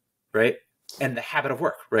 right? And the habit of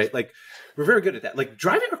work, right? Like we're very good at that. Like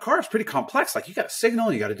driving a car is pretty complex. Like you got to signal,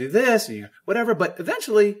 and you got to do this and whatever, but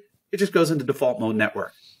eventually it just goes into default mode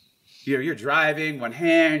network. You're driving one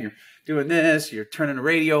hand, you're doing this, you're turning the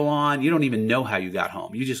radio on. You don't even know how you got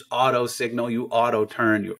home. You just auto signal, you auto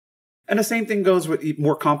turn, And the same thing goes with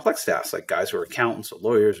more complex tasks, like guys who are accountants or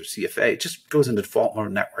lawyers or CFA. It just goes into default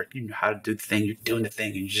mode network. You know how to do the thing. You're doing the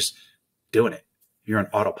thing and you're just doing it. You're on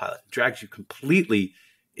autopilot. It drags you completely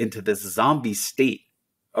into this zombie state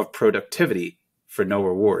of productivity for no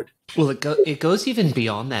reward. Well, it goes even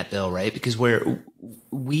beyond that, Bill, right? Because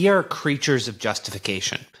we are creatures of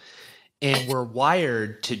justification, and we're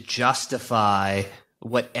wired to justify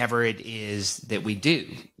whatever it is that we do.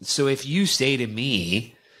 So if you say to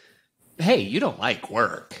me, hey, you don't like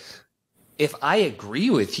work, if I agree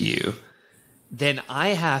with you, then I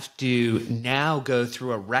have to now go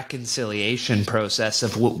through a reconciliation process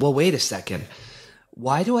of, well, wait a second.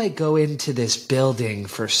 Why do I go into this building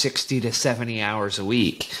for 60 to 70 hours a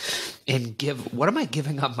week and what am I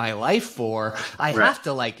giving up my life for? I have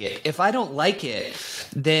to like it. If I don't like it,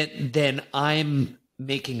 then I'm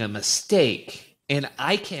making a mistake. And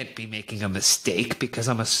I can't be making a mistake because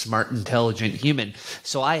I'm a smart, intelligent human.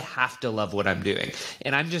 So I have to love what I'm doing.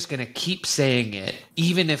 And I'm just going to keep saying it,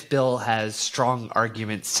 even if Bill has strong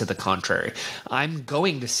arguments to the contrary. I'm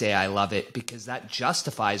going to say I love it because that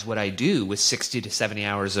justifies what I do with 60 to 70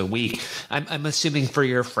 hours a week. I'm assuming for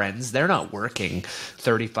your friends, they're not working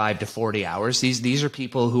 35 to 40 hours. These are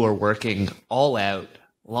people who are working all out,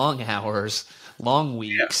 long hours, long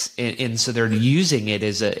weeks, and so they're using it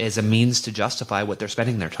as a means to justify what they're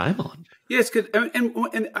spending their time on. Yeah, it's good.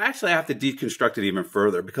 And actually I have to deconstruct it even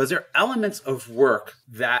further because there are elements of work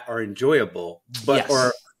that are enjoyable, but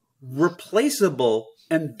are replaceable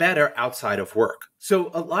and better outside of work. So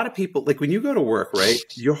a lot of people, like when you go to work, right,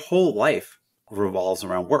 your whole life revolves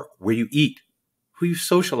around work, where you eat, who you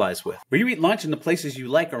socialize with, where you eat lunch in the places you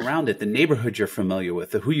like around it, the neighborhood you're familiar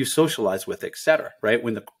with, the who you socialize with, etc. Right?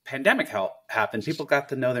 When the pandemic happened, people got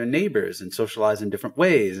to know their neighbors and socialize in different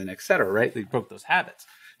ways and etc. Right? They broke those habits.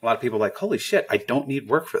 A lot of people are like, holy shit, I don't need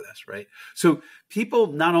work for this. Right? So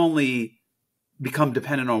people not only become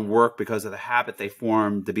dependent on work because of the habit they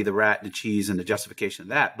formed to be the rat and the cheese and the justification of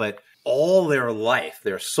that, but all their life,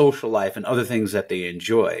 their social life and other things that they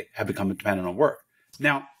enjoy have become dependent on work.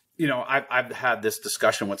 Now, you know, I've had this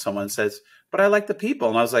discussion with someone that says, but I like the people.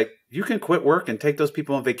 And I was like, you can quit work and take those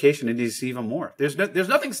people on vacation and you see even more. There's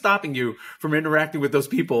nothing stopping you from interacting with those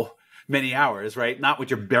people many hours, right? Not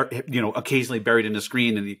with your, occasionally buried in the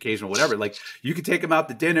screen and the occasional whatever. Like you can take them out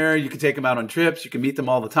to dinner, you can take them out on trips, you can meet them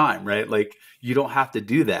all the time, right? Like you don't have to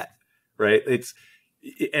do that, right?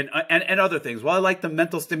 And other things. Well, I like the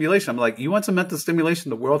mental stimulation. I'm like, you want some mental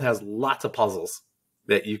stimulation? The world has lots of puzzles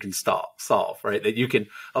that you can solve, right? That you can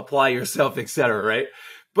apply yourself, et cetera, right?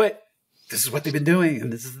 But this is what they've been doing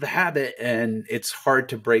and this is the habit and it's hard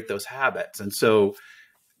to break those habits. And so,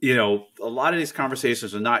 a lot of these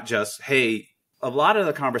conversations are not just, hey, a lot of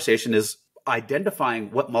the conversation is identifying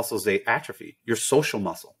what muscles they atrophy, your social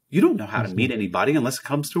muscle. You don't know how to meet anybody unless it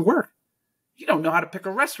comes to work. You don't know how to pick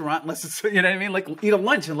a restaurant unless it's, you know what I mean? Like eat a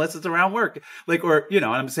lunch unless it's around work. Like, or, and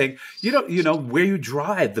I'm saying, where you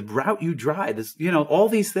drive, the route you drive is, all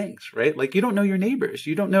these things, right? Like you don't know your neighbors.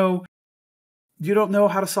 You don't know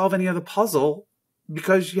how to solve any other puzzle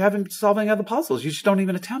because you haven't solved any other puzzles. You just don't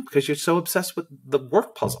even attempt because you're so obsessed with the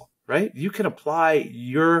work puzzle, right? You can apply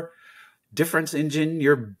your difference engine,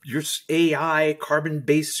 your AI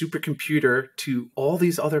carbon-based supercomputer to all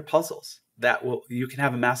these other puzzles that you can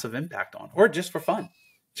have a massive impact on, or just for fun,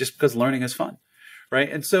 just because learning is fun, right?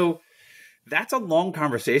 And so that's a long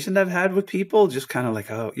conversation that I've had with people, just kind of like,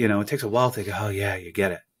 oh, it takes a while to go, oh yeah, you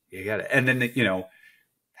get it. And then,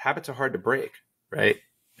 habits are hard to break, right?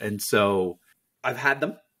 And so I've had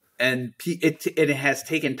them and it has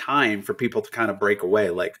taken time for people to kind of break away.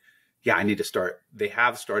 Like, yeah, I need to start. They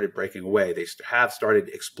have started breaking away. They have started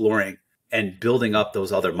exploring and building up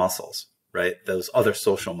those other muscles, right? Those other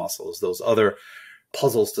social muscles, those other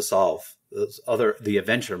puzzles to solve, the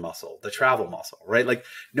adventure muscle, the travel muscle, right? Like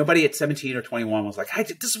nobody at 17 or 21 was like,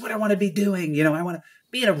 this is what I want to be doing. I want to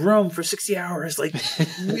be in a room for 60 hours, like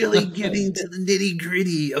really getting to the nitty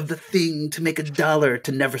gritty of the thing to make $1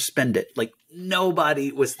 to never spend it. Like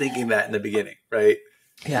nobody was thinking that in the beginning, right?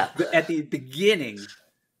 Yeah. But at the beginning,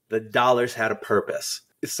 the dollars had a purpose.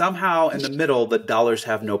 Somehow in the middle, the dollars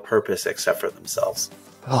have no purpose except for themselves.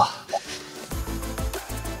 Oh.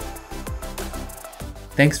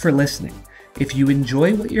 Thanks for listening. If you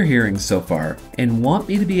enjoy what you're hearing so far and want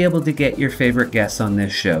me to be able to get your favorite guests on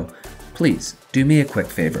this show, please do me a quick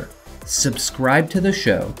favor. Subscribe to the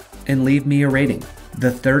show and leave me a rating.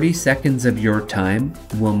 The 30 seconds of your time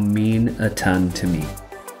will mean a ton to me.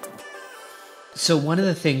 So one of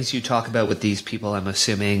the things you talk about with these people, I'm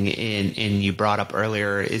assuming, and you brought up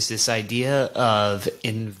earlier, is this idea of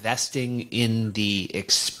investing in the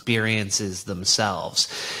experiences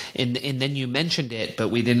themselves. And then you mentioned it, but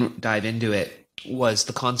we didn't dive into it, was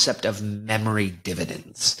the concept of memory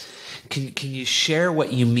dividends. Can you share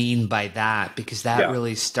what you mean by that? Because that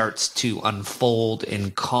really starts to unfold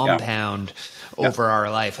and compound over our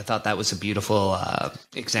life. I thought that was a beautiful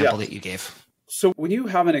example that you gave. So when you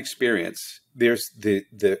have an experience, there's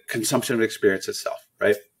the consumption of experience itself,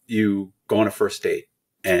 right? You go on a first date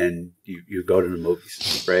and you go to the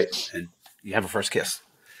movies, right? And you have a first kiss.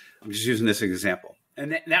 I'm just using this as an example.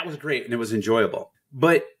 And that was great and it was enjoyable.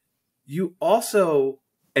 But you also,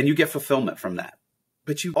 and you get fulfillment from that.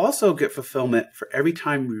 But you also get fulfillment for every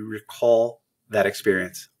time you recall that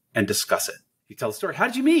experience and discuss it. You tell the story. How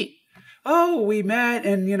did you meet? Oh, we met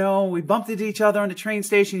and, we bumped into each other on the train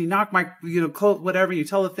station. He knocked my, clothes, whatever. You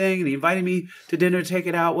tell the thing and he invited me to dinner to take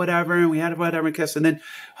it out, whatever. And we had a whatever kiss. And then,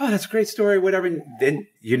 oh, that's a great story, whatever. And then,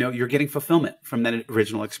 you're getting fulfillment from that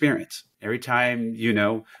original experience. Every time,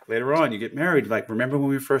 later on you get married, like, remember when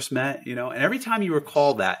we first met, and every time you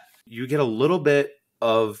recall that, you get a little bit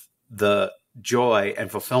of the joy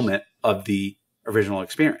and fulfillment of the original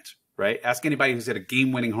experience, right? Ask anybody who's hit a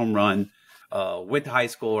game-winning home run, went to high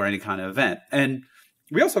school or any kind of event. And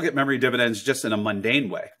we also get memory dividends just in a mundane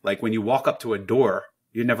way. Like when you walk up to a door,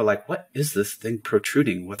 you're never like, what is this thing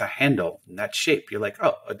protruding with a handle in that shape? You're like,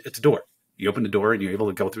 oh, it's a door. You open the door and you're able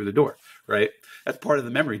to go through the door, right? That's part of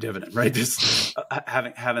the memory dividend, right? Just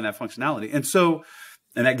having that functionality.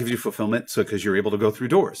 And that gives you fulfillment. So, because you're able to go through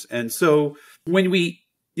doors. And so when we,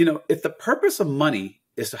 if the purpose of money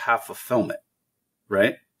is to have fulfillment,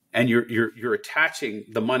 right? And you're attaching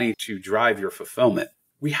the money to drive your fulfillment,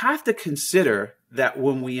 we have to consider that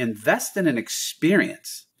when we invest in an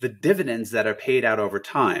experience, the dividends that are paid out over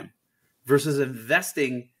time versus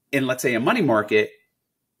investing in, let's say, a money market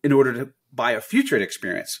in order to buy a future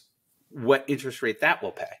experience, what interest rate that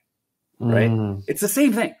will pay, right? It's the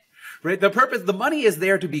same thing. Right. The money is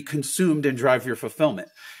there to be consumed and drive your fulfillment.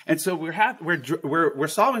 And so we're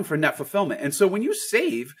solving for net fulfillment. And so when you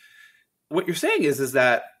save, what you're saying is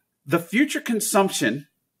that the future consumption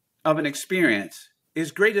of an experience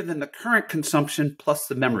is greater than the current consumption plus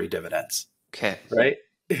the memory dividends. Okay. Right.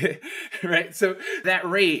 Right. So that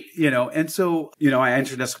rate, and so, I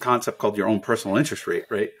entered this concept called your own personal interest rate.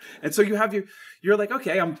 Right. And so you're like,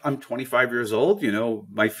 okay, I'm 25 years old.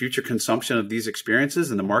 My future consumption of these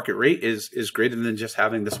experiences and the market rate is greater than just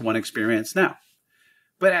having this one experience now.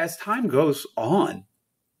 But as time goes on,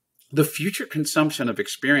 the future consumption of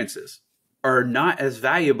experiences are not as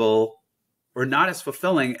valuable or not as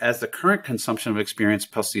fulfilling as the current consumption of experience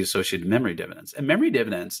plus the associated memory dividends. And memory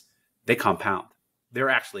dividends, they compound. They're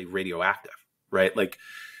actually radioactive, right? Like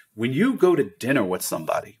when you go to dinner with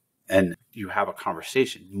somebody and you have a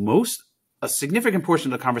conversation, a significant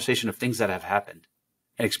portion of the conversation of things that have happened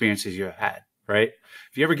and experiences you have had, right?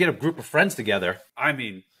 If you ever get a group of friends together,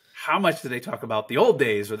 how much do they talk about the old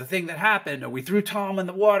days or the thing that happened, or we threw Tom in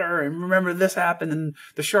the water and remember this happened and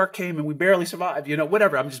the shark came and we barely survived,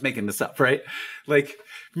 whatever. I'm just making this up, right? Like,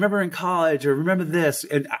 remember in college or remember this.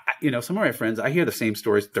 And, some of my friends, I hear the same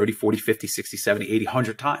stories 30, 40, 50, 60, 70, 80,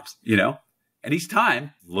 100 times, and each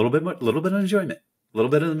time, a little bit of enjoyment, a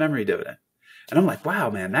little bit of the memory dividend. And I'm like,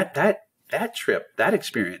 wow, man, that trip, that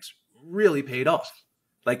experience really paid off.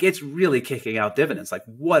 Like it's really kicking out dividends. Like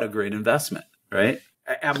what a great investment, right?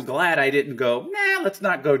 I'm glad I didn't go, let's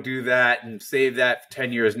not go do that and save that for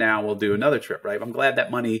 10 years now. We'll do another trip, right? I'm glad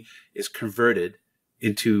that money is converted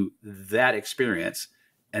into that experience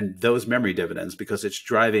and those memory dividends because it's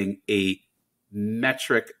driving a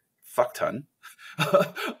metric fuck ton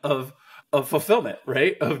of fulfillment,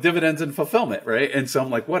 right? Of dividends and fulfillment, right? And so I'm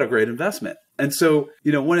like, what a great investment. And so,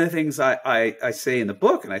 one of the things I say in the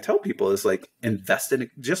book and I tell people is like, invest in it.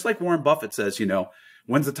 Just like Warren Buffett says,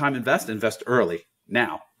 when's the time to invest? Invest early.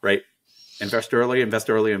 Now, right? Invest early, invest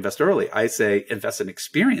early, invest early. I say invest in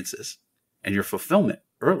experiences and your fulfillment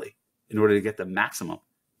early in order to get the maximum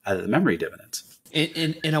out of the memory dividends.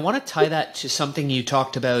 And I want to tie that to something you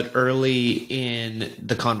talked about early in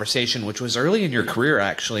the conversation, which was early in your career,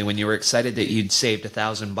 actually, when you were excited that you'd saved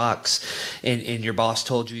 $1,000 and your boss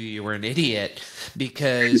told you were an idiot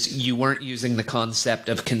because you weren't using the concept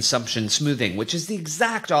of consumption smoothing, which is the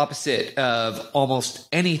exact opposite of almost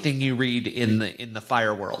anything you read in the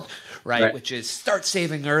FIRE world. Right? Which is start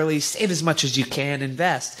saving early, save as much as you can,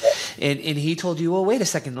 invest. And he told you, well, wait a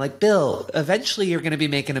second, like Bill, eventually you're going to be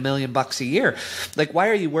making $1 million a year. Like, why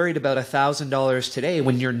are you worried about $1,000 today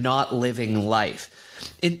when you're not living life?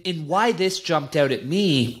 And why this jumped out at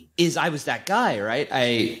me is I was that guy, right?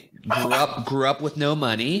 I grew up with no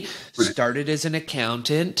money, started as an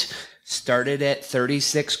accountant, started at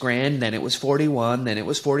 36 grand, then it was 41, then it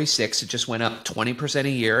was 46. It just went up 20% a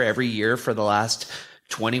year every year for the last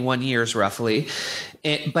 21 years roughly.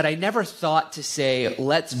 But I never thought to say,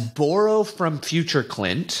 let's borrow from future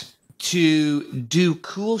Clint to do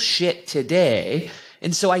cool shit today.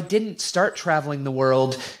 And so I didn't start traveling the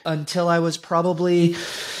world until I was probably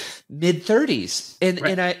mid 30s.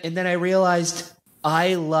 And then I realized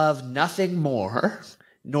I love nothing more,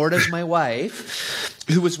 nor does my wife,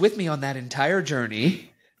 who was with me on that entire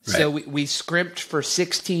journey. Right. So we scrimped for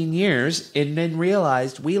 16 years and then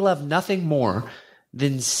realized we love nothing more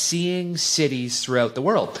than seeing cities throughout the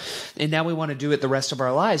world. And now we want to do it the rest of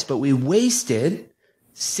our lives, but we wasted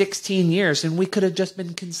 16 years and we could have just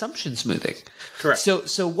been consumption smoothing. Correct.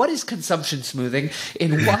 So what is consumption smoothing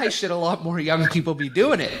and why should a lot more young people be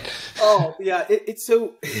doing it? Oh, yeah. It's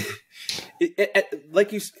so,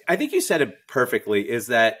 like I think you said it perfectly, is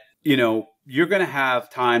that, you're going to have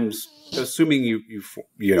times, assuming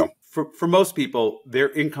for most people, their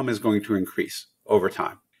income is going to increase over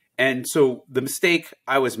time. And so the mistake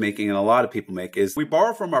I was making, and a lot of people make, is we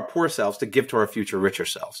borrow from our poor selves to give to our future richer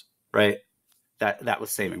selves, right? That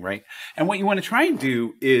was saving, right? And what you want to try and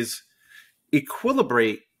do is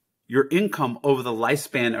equilibrate your income over the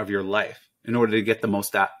lifespan of your life in order to get the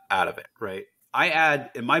most out of it, right? I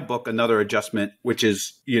add in my book another adjustment, which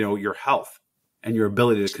is, your health and your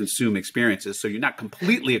ability to consume experiences. So you're not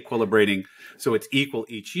completely equilibrating so it's equal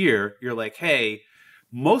each year. You're like, hey,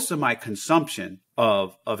 most of my consumption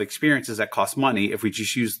of experiences that cost money, if we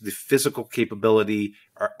just use the physical capability,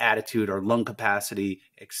 our attitude, our lung capacity,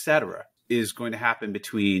 etc., is going to happen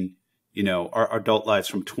between, our adult lives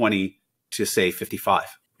from 20 to say 55,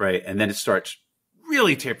 right? And then it starts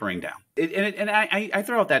really tapering down. I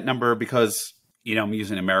throw out that number because, I'm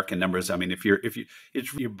using American numbers. I mean,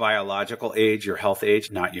 it's your biological age, your health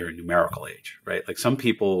age, not your numerical age, right? Like some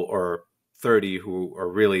people are 30 who are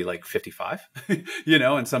really like 55,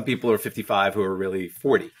 and some people are 55 who are really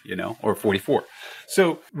 40, or 44.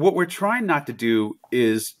 So what we're trying not to do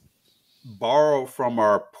is borrow from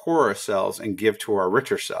our poorer selves and give to our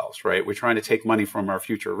richer selves, right? We're trying to take money from our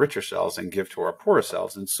future richer selves and give to our poorer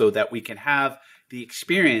selves. And so that we can have the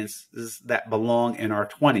experiences that belong in our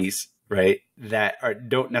 20s, right? That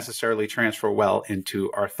don't necessarily transfer well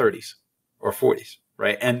into our 30s or 40s,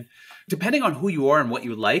 right? And depending on who you are and what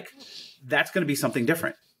you like, that's going to be something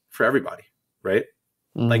different for everybody, right?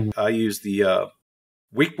 Mm-hmm. Like I use the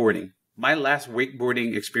wakeboarding. My last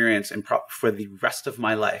wakeboarding experience for the rest of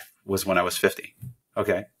my life was when I was 50.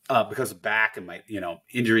 Okay. Because of back and my,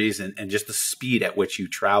 injuries and just the speed at which you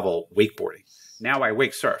travel wakeboarding. Now I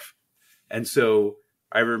wake surf. And so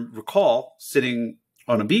I recall sitting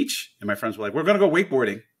on a beach and my friends were like, we're going to go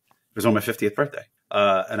wakeboarding. It was on my 50th birthday.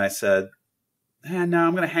 And I said, no,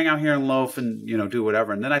 I'm going to hang out here and loaf and, do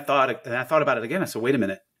whatever. And then I thought about it again. I said, wait a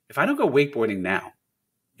minute. If I don't go wakeboarding now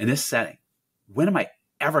in this setting, when am I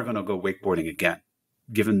ever going to go wakeboarding again,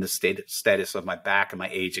 given the status of my back and my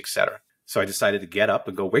age, etc.? So I decided to get up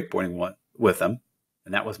and go wakeboarding with them.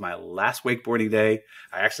 And that was my last wakeboarding day.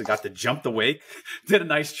 I actually got to jump the wake, did a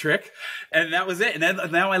nice trick, and that was it. And then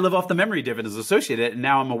now I live off the memory dividends associated, and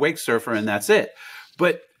now I'm a wake surfer, and that's it.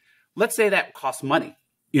 But let's say that costs money.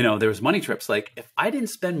 There was money trips. Like if I didn't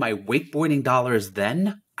spend my wakeboarding dollars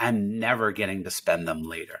then, I'm never getting to spend them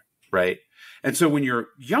later, right? And so when you're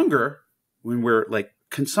younger, when we're like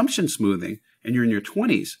consumption smoothing and you're in your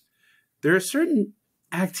 20s, there are certain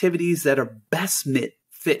activities that are best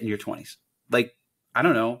fit in your 20s. Like, I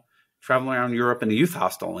don't know, traveling around Europe in a youth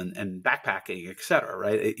hostel and backpacking, et cetera,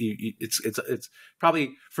 right? It's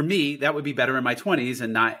probably, for me, that would be better in my 20s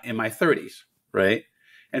and not in my 30s, right?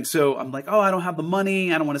 And so I'm like, I don't have the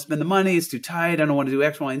money. I don't want to spend the money. It's too tight. I don't want to do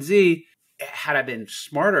X, Y, and Z. Had I been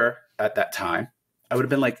smarter at that time, I would have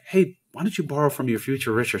been like, hey, why don't you borrow from your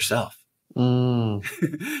future richer self? Why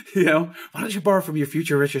don't you borrow from your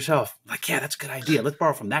future richer self? Like, yeah, that's a good idea. Let's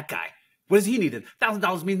borrow from that guy. What does he need?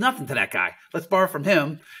 $1,000 means nothing to that guy. Let's borrow from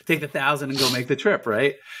him, take the 1,000 and go make the trip,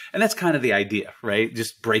 right? And that's kind of the idea, right?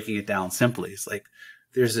 Just breaking it down simply. It's like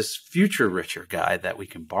there's this future richer guy that we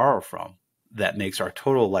can borrow from that makes our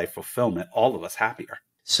total life fulfillment, all of us, happier.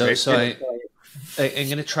 So, right? so I'm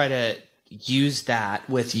going to try to use that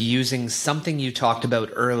with using something you talked about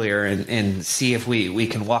earlier and see if we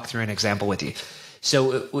can walk through an example with you.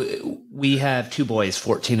 So we have two boys,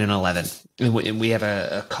 14 and 11. And we have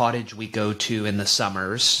a cottage we go to in the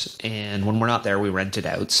summers. And when we're not there, we rent it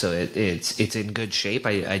out. So it's in good shape.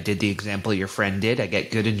 I did the example your friend did. I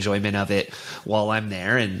get good enjoyment of it while I'm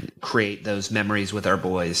there and create those memories with our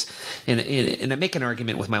boys. And I make an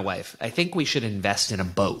argument with my wife. I think we should invest in a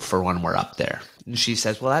boat for when we're up there. And she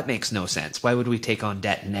says, well, that makes no sense. Why would we take on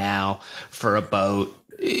debt now for a boat?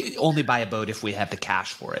 Only buy a boat if we have the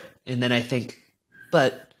cash for it. And then I think,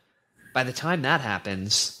 but by the time that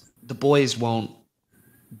happens, the boys won't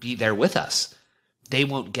be there with us. They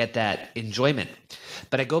won't get that enjoyment.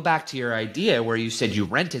 But I go back to your idea where you said you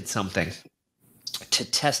rented something to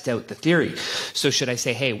test out the theory. So should I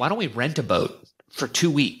say, hey, why don't we rent a boat for 2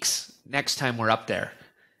 weeks next time we're up there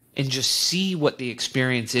and just see what the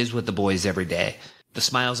experience is with the boys every day, the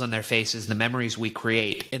smiles on their faces, the memories we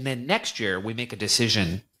create. And then next year we make a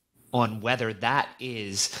decision on whether that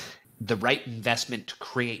is the right investment to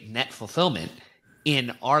create net fulfillment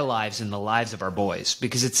in our lives and the lives of our boys,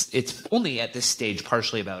 because it's only at this stage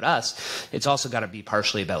partially about us. It's also got to be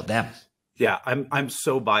partially about them. Yeah, I'm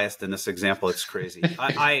so biased in this example. It's crazy.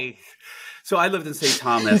 So I lived in St.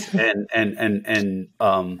 Thomas, and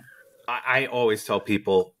I always tell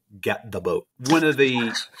people, get the boat. One of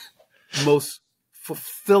the most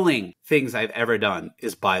fulfilling things I've ever done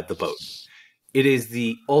is buy the boat. It is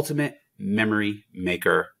the ultimate memory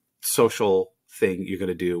maker, social thing you're going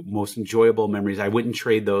to do. Most enjoyable memories. I wouldn't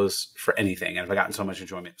trade those for anything. I've gotten so much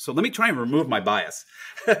enjoyment. So let me try and remove my bias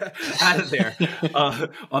out of there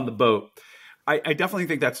on the boat. I definitely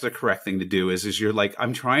think that's the correct thing to do is you're like,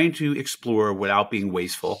 I'm trying to explore without being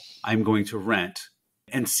wasteful. I'm going to rent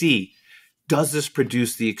and see, does this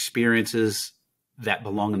produce the experiences that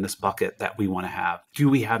belong in this bucket that we want to have? Do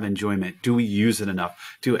we have enjoyment? Do we use it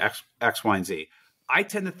enough? Do X, Y, and Z? I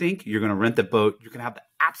tend to think you're going to rent the boat. You're going to have the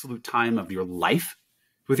absolute time of your life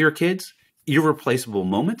with your kids, irreplaceable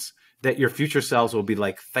moments that your future selves will be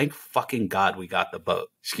like, thank fucking God we got the boat.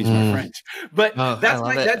 Excuse my French. But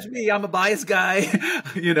that's me. I'm a biased guy,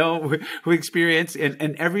 who experience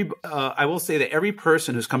and I will say that every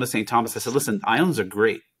person who's come to St. Thomas, I said, listen, islands are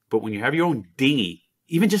great, but when you have your own dinghy,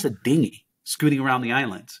 even just a dinghy scooting around the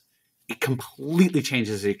islands, it completely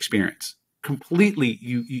changes the experience. Completely,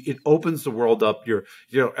 it opens the world up. Your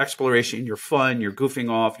exploration, your fun, your goofing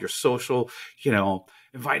off, your social,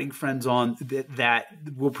 inviting friends on that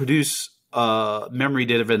will produce memory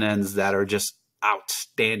dividends that are just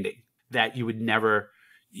outstanding. That you would never,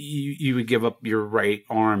 you would give up your right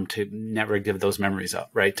arm to never give those memories up,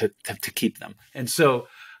 right? To keep them. And so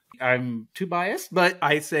I'm too biased, but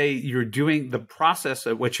I say you're doing the process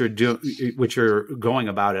of what you're doing, what you're going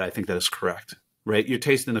about it. I think that is correct. Right? You're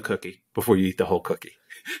tasting the cookie before you eat the whole cookie.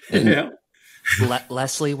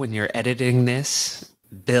 Leslie, when you're editing this,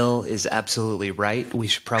 Bill is absolutely right. We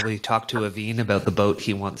should probably talk to Aveen about the boat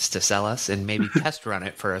he wants to sell us and maybe test run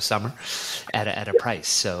it for a summer at a price.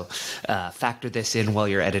 So factor this in while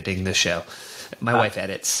you're editing the show. My wife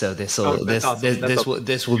edits, so this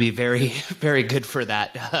will be very, very good for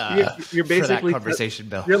that. You're basically for that conversation,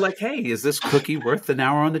 Bill. You're like, hey, is this cookie worth an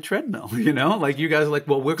hour on the treadmill? Like you guys are like,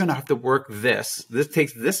 well, we're going to have to work this. This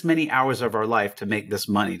takes this many hours of our life to make this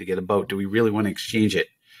money to get a boat. Do we really want to exchange it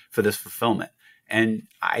for this fulfillment? And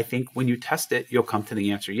I think when you test it, you'll come to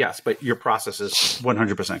the answer yes. But your process is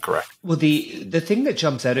 100% correct. Well, the thing that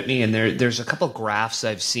jumps out at me, and there's a couple graphs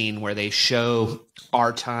I've seen where they show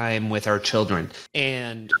our time with our children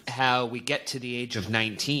and how we get to the age of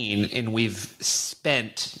 19 and we've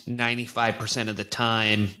spent 95% of the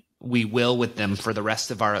time we will with them for the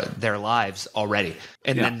rest of their lives already.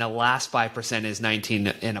 And then the last 5% is 19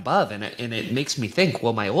 and above. And it makes me think,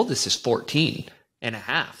 well, my oldest is 14 and a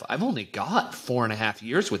half. I've only got 4.5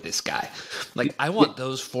 years with this guy. Like, I want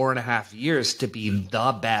those 4.5 years to be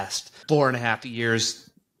the best 4.5 years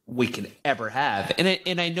we can ever have.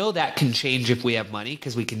 And I know that can change if we have money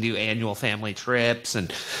because we can do annual family trips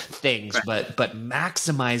and things, right. but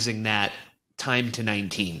maximizing that time to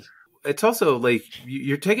 19. It's also like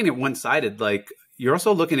you're taking it one-sided. Like, you're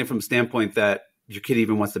also looking at it from a standpoint that your kid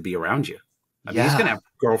even wants to be around you. I mean, he's going to have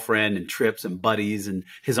a girlfriend and trips and buddies and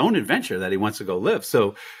his own adventure that he wants to go live.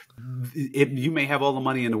 So you may have all the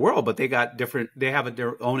money in the world, but they have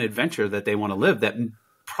their own adventure that they want to live that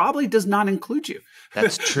probably does not include you.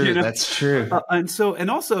 That's true. That's true.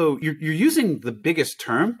 And also you're using the biggest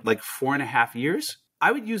term, like 4.5 years.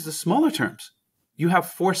 I would use the smaller terms. You have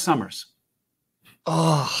 4 summers.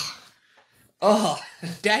 Oh,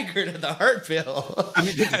 Dagger to the heart, Bill. I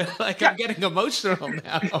mean, like I'm getting emotional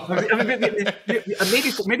now.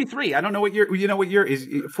 maybe 3. I don't know what year. You know what year is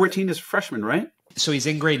 14 is freshman, right? So he's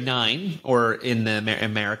in grade 9, or in the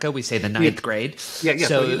America we say the 9th grade. Yeah.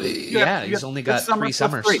 So he's only got 3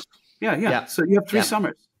 summers. Yeah. So you have 3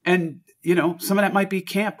 summers, and some of that might be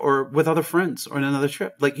camp or with other friends or in another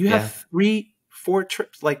trip. Like you have 3-4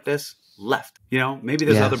 trips like this left. Maybe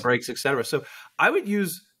there's other breaks, etc. So I would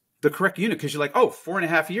use the correct unit, because you're like,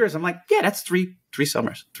 4.5 years. I'm like, yeah, that's 3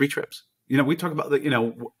 summers, 3 trips. We talk about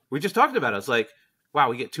we just talked about it. It's like, wow,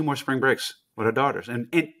 we get 2 more spring breaks with our daughters,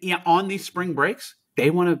 and on these spring breaks,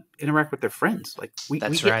 they want to interact with their friends. Like we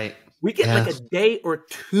get like a day or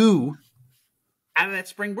 2 out of that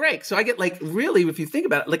spring break. So I get, like, really, if you think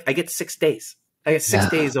about it, like I get 6 days. I get 6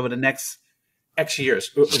 days over the next X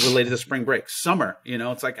years related to spring break. Summer,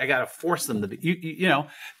 it's like I got to force them to be,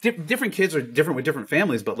 different kids are different with different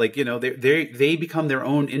families, but like, they become their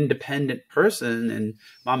own independent person, and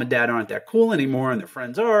mom and dad aren't that cool anymore, and their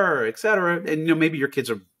friends are, et cetera. And, maybe your kids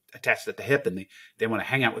are attached at the hip and they want to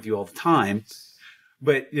hang out with you all the time.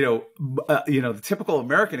 But, the typical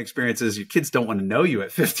American experience is your kids don't want to know you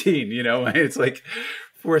at 15, it's like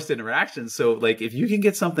forced interactions. So like, if you can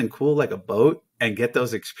get something cool like a boat and get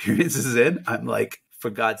those experiences in, I'm like, for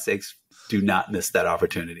God's sakes, do not miss that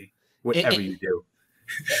opportunity, whatever you do.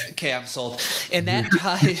 Okay, I'm sold. And that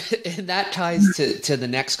ties to the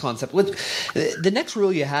next concept. The next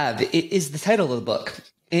rule you have is the title of the book.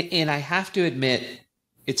 And I have to admit,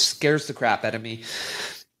 it scares the crap out of me.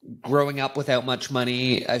 Growing up without much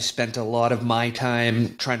money, I've spent a lot of my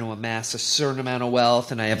time trying to amass a certain amount of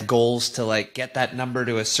wealth, and I have goals to like get that number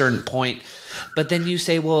to a certain point. But then you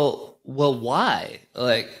say, well, why?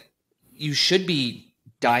 Like, you should be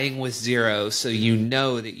dying with 0, so you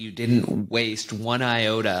know that you didn't waste 1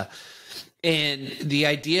 iota. And the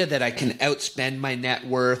idea that I can outspend my net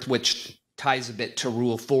worth, which ties a bit to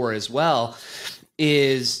Rule 4 as well,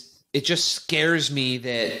 is it just scares me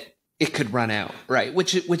that it could run out, right?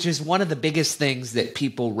 Which is one of the biggest things that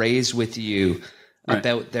people raise with you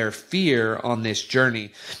about their fear on this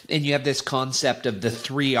journey. And you have this concept of the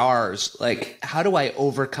 3 R's. Like, how do I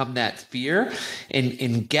overcome that fear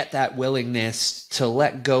and get that willingness to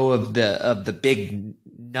let go of the big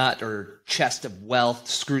nut or chest of wealth,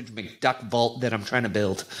 Scrooge McDuck vault that I'm trying to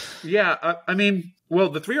build? Yeah, well,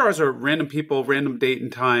 the 3 R's are random people, random date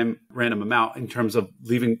and time, random amount, in terms of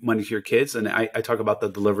leaving money to your kids. And I talk about the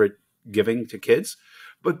deliberate giving to kids.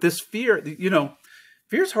 But this fear,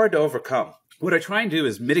 fear is hard to overcome. What I try and do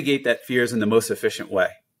is mitigate that fears in the most efficient way,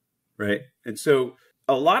 right? And so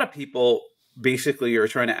a lot of people basically are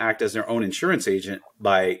trying to act as their own insurance agent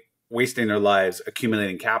by wasting their lives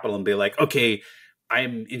accumulating capital and be like, okay,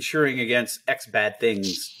 I'm insuring against X bad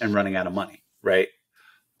things and running out of money, right?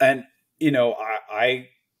 And, I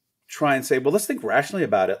try and say, well, let's think rationally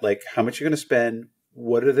about it. Like, how much you're going to spend?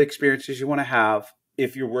 What are the experiences you want to have?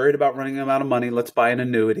 If you're worried about running out of money, let's buy an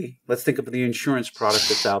annuity. Let's think of the insurance product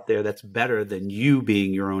that's out there that's better than you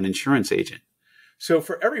being your own insurance agent. So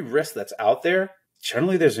for every risk that's out there,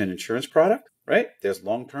 generally there's an insurance product, right? There's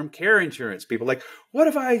long-term care insurance. People are like, what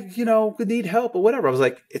if I, need help or whatever? I was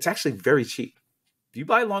like, it's actually very cheap. If you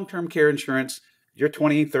buy long-term care insurance, you're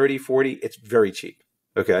 20, 30, 40, it's very cheap.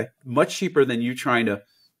 Okay. Much cheaper than you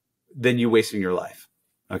wasting your life.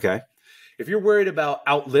 Okay. If you're worried about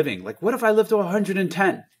outliving, like what if I live to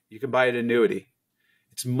 110? You can buy an annuity.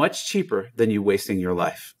 It's much cheaper than you wasting your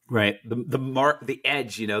life, right? The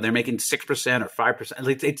edge, they're making 6% or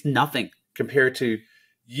 5%. It's nothing compared to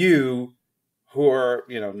you who are,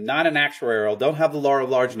 not an actuarial, don't have the law of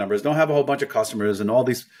large numbers, don't have a whole bunch of customers and all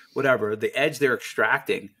these, whatever. The edge they're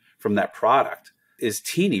extracting from that product is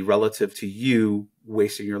teeny relative to you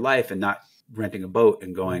wasting your life and not renting a boat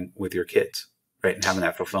and going with your kids. Right. And having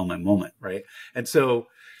that fulfillment moment. Right. And so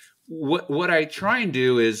what I try and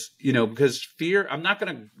do is, because fear, I'm not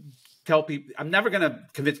going to tell people, I'm never going to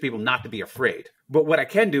convince people not to be afraid. But what I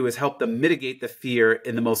can do is help them mitigate the fear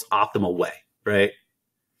in the most optimal way. Right.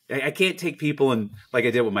 I can't take people and like I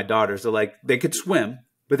did with my daughters, they're like, they could swim,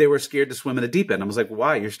 but they were scared to swim in the deep end. I was like,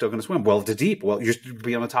 why? You're still going to swim. Well, it's deep. Well, you're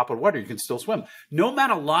be on the top of the water. You can still swim. No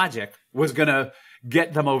amount of logic was going to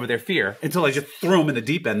get them over their fear until I just threw them in the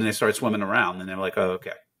deep end and they started swimming around and they're like, oh,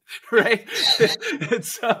 okay. Right. And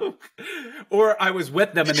so, or I was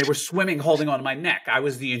with them and they were swimming, holding on to my neck. I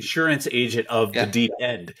was the insurance agent of the deep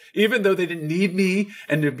end, even though they didn't need me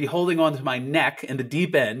and they'd be holding on to my neck in the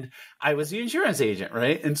deep end. I was the insurance agent.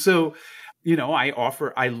 Right. And so,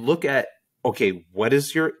 I look at, okay, what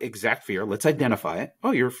is your exact fear? Let's identify it.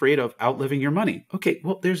 Oh, you're afraid of outliving your money. Okay.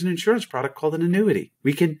 Well, there's an insurance product called an annuity.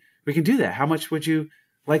 We can do that. How much would you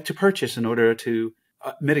like to purchase in order to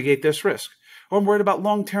mitigate this risk. Or I'm worried about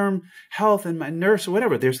long-term health and my nurse or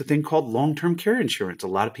whatever. There's a thing called long-term care insurance. A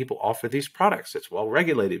lot of people offer these products. It's well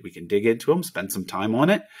regulated. We can dig into them, spend some time on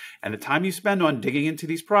it. And the time you spend on digging into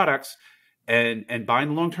these products and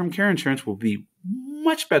buying long-term care insurance will be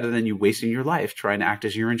much better than you wasting your life trying to act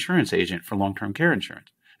as your insurance agent for long-term care insurance.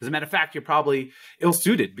 As a matter of fact, you're probably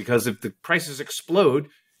ill-suited because if the prices explode,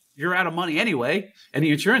 you're out of money anyway, and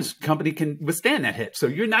the insurance company can withstand that hit. So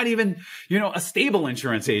you're not even, a stable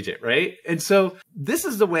insurance agent, right? And so this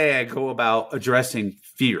is the way I go about addressing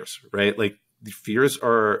fears, right? Like the fears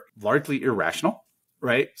are largely irrational,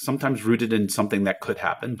 right? Sometimes rooted in something that could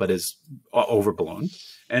happen, but is overblown.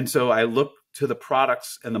 And so I look to the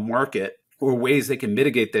products and the market or ways they can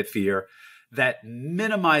mitigate that fear that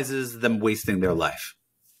minimizes them wasting their life.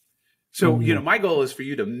 So, my goal is for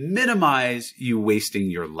you to minimize you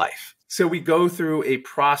wasting your life. So we go through a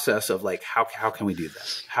process of like, how can we do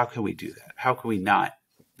that? How can we do that? How can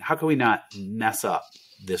we not mess up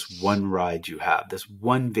this one ride you have, this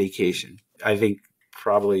one vacation? I think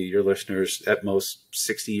probably your listeners at most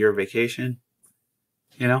 60-year vacation,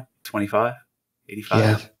 25,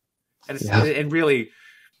 85. Yeah. And really,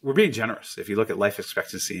 we're being generous. If you look at life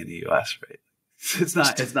expectancy in the US, right?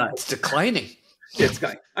 It's declining. It's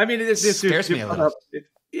going. I mean, it scares me a little.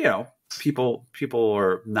 People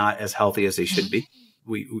are not as healthy as they should be.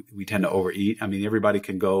 We tend to overeat. I mean, everybody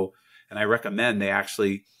can go, and I recommend they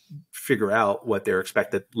actually figure out what their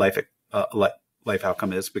expected life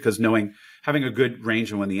outcome is, because having a good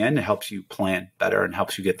range in the end, it helps you plan better and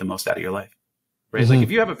helps you get the most out of your life. Right? Like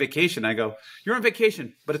if you have a vacation, I go, you're on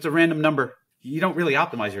vacation, but it's a random number. You don't really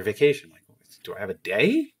optimize your vacation. Like, do I have a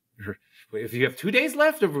day? Or if you have 2 days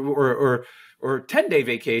left, or 10-day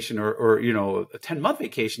vacation or a 10-month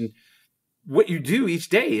vacation, what you do each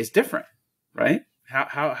day is different, right?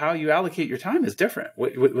 How you allocate your time is different.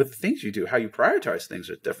 What the things you do, how you prioritize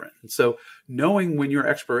things are different. And so knowing when your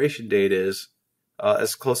expiration date is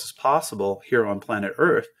as close as possible here on planet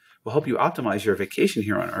Earth will help you optimize your vacation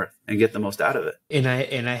here on Earth and get the most out of it. And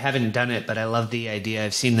I haven't done it, but I love the idea.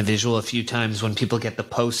 I've seen the visual a few times when people get the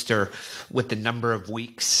poster with the number of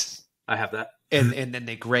weeks. I have that. And then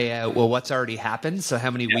they gray out, well, what's already happened? So how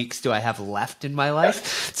many weeks do I have left in my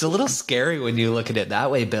life? It's a little scary when you look at it that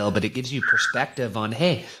way, Bill, but it gives you perspective on,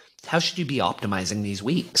 hey, how should you be optimizing these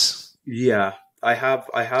weeks? Yeah, I have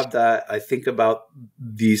that. I think about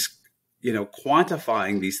these,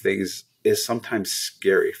 quantifying these things is sometimes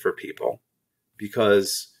scary for people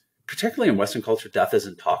because particularly in Western culture, death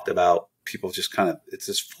isn't talked about. People just it's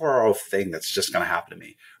this far off thing that's just going to happen to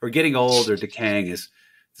me, or getting old or decaying is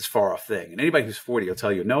this far off thing. And anybody who's 40 will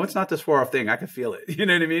tell you, no, it's not this far off thing. I can feel it. You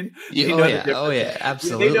know what I mean? Oh yeah,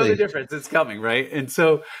 absolutely. They know the difference. It's coming, right? And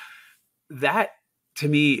so that to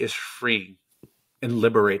me is freeing and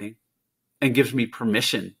liberating and gives me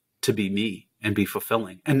permission to be me and be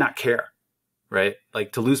fulfilling and not care, right?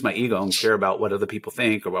 Like to lose my ego and care about what other people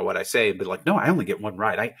think or about what I say, but like, no, I only get one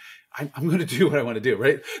ride. I'm going to do what I want to do,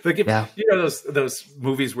 right? Like if, those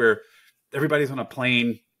movies where everybody's on a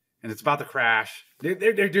plane and it's about to crash.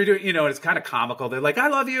 They're doing, it's kind of comical. They're like, I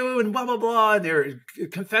love you and blah, blah, blah. And they're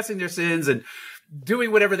confessing their sins and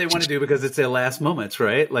doing whatever they want to do because it's their last moments,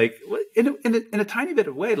 right? Like in a tiny bit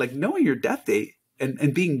of way, like knowing your death date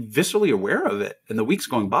and being viscerally aware of it and the weeks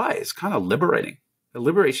going by is kind of liberating. It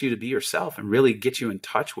liberates you to be yourself and really get you in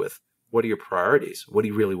touch with what are your priorities? What do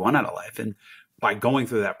you really want out of life? And by going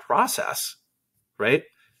through that process, right?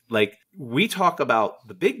 Like we talk about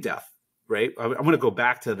the big death. Right. I'm going to go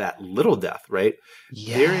back to that little death, right?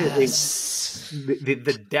 Yes.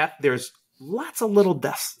 The death, there's lots of little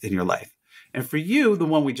deaths in your life. And for you, the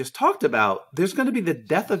one we just talked about, there's going to be the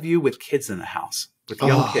death of you with kids in the house, with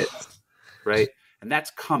young kids, right? And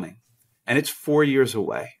that's coming. And it's 4 years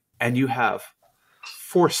away. And you have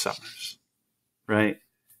 4 summers, right?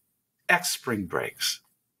 X spring breaks.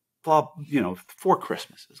 4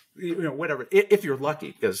 Christmases, whatever, if you're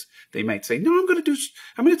lucky, because they might say, no, I'm going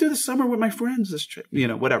to do the summer with my friends, this trip,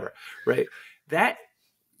 whatever, right? That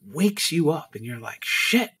wakes you up and you're like,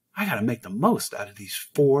 shit, I got to make the most out of these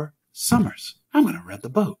 4 summers. I'm going to rent the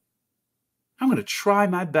boat. I'm going to try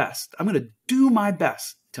my best. I'm going to do my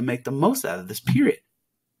best to make the most out of this period.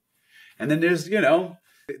 And then there's,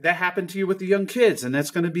 that happened to you with the young kids, and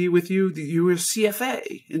that's going to be with you. You were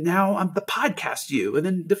CFA, and now I'm the podcast you, and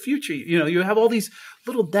then the future. You have all these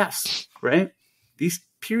little deaths, right? These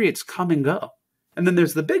periods come and go, and then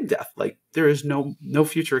there's the big death. Like there is no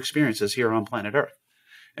future experiences here on planet Earth,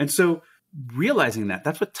 and so realizing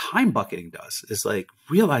that's what time bucketing does. Is like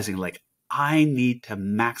realizing like I need to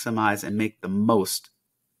maximize and make the most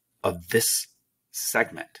of this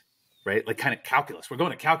segment right? Like kind of calculus. We're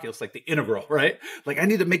going to calculus, like the integral, right? Like I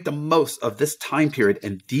need to make the most of this time period.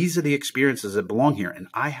 And these are the experiences that belong here. And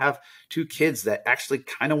I have two kids that actually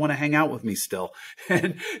kind of want to hang out with me still.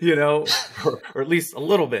 And, or at least a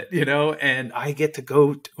little bit, and I get to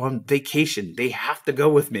go on vacation. They have to go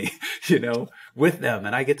with me, with them.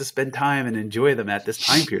 And I get to spend time and enjoy them at this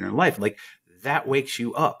time period in life. Like that wakes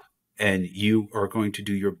you up and you are going to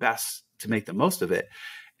do your best to make the most of it.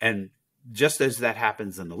 And just as that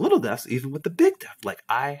happens in the little deaths, even with the big death, like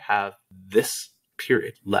I have this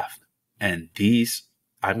period left and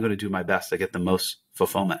I'm going to do my best to get the most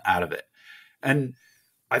fulfillment out of it. And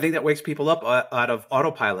I think that wakes people up out of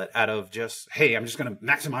autopilot, out of just, hey, I'm just going to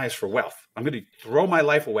maximize for wealth. I'm going to throw my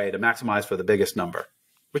life away to maximize for the biggest number,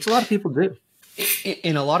 which a lot of people do.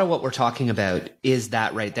 In a lot of what we're talking about is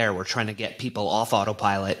that right there. We're trying to get people off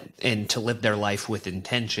autopilot and to live their life with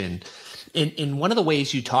intention. In one of the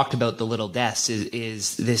ways you talked about the little deaths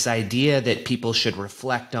is this idea that people should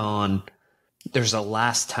reflect on there's a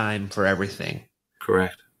last time for everything.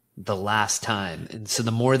 Correct. The last time. And so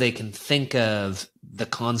the more they can think of the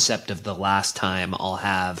concept of the last time I'll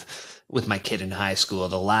have with my kid in high school,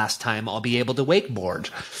 the last time I'll be able to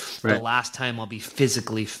wakeboard, right, the last time I'll be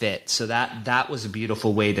physically fit. So that was a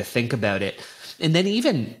beautiful way to think about it. And then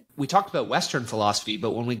even we talked about Western philosophy,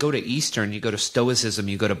 but when we go to Eastern, you go to Stoicism,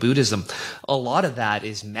 you go to Buddhism, a lot of that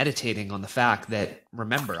is meditating on the fact that,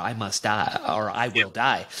 remember, I must die or I will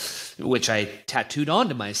die, which I tattooed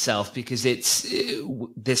onto myself because it's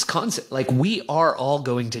this concept, like we are all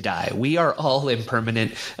going to die. We are all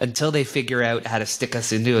impermanent until they figure out how to stick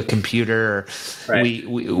us into a computer. Or right.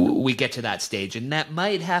 we get to that stage, and that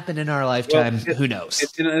might happen in our lifetime. Well, who knows?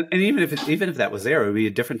 And even if that was there, it would be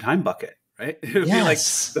a different time bucket. Right? It would be like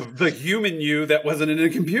the human you that wasn't in a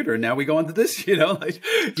computer. Now we go into this,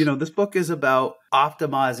 this book is about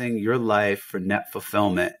optimizing your life for net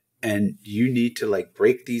fulfillment. And you need to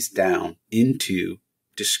break these down into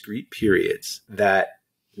discrete periods that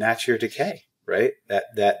match your decay, right?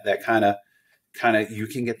 That kind of you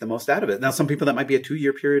can get the most out of it. Now, some people that might be a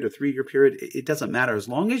 2-year period or 3-year period. It doesn't matter. As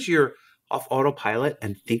long as you're off autopilot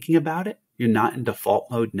and thinking about it, you're not in default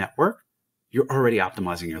mode network, you're already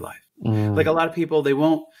optimizing your life. Like a lot of people,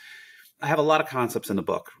 I have a lot of concepts in the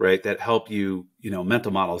book, right, that help you,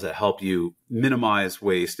 mental models that help you minimize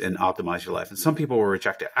waste and optimize your life. And some people will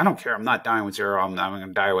reject it. I don't care. I'm not dying with zero. I'm going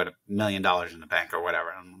to die with $1 million in the bank or whatever.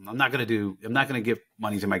 I'm not going to give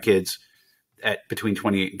money to my kids at between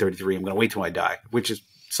 28 and 33. I'm going to wait till I die, which is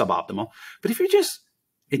suboptimal. But if you're just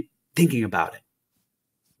thinking about it,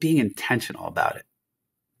 being intentional about it,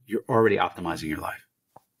 you're already optimizing your life.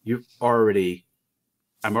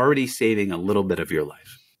 I'm already saving a little bit of your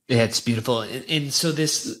life. Yeah, it's beautiful. And so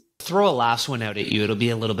throw a last one out at you. It'll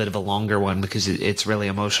be a little bit of a longer one because it's really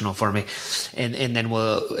emotional for me. And then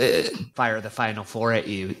we'll fire the final 4 at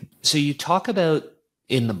you. So you talk about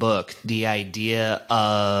in the book the idea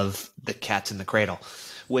of the cats in the cradle,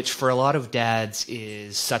 which for a lot of dads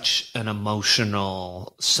is such an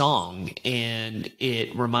emotional song. And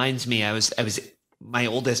it reminds me, my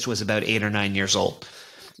oldest was about 8 or 9 years old.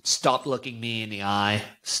 Stop looking me in the eye.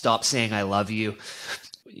 Stop saying I love you.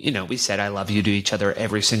 We said I love you to each other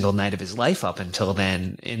every single night of his life up until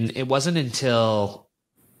then. And it wasn't until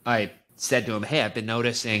I said to him, hey, I've been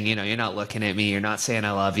noticing, you're not looking at me. You're not saying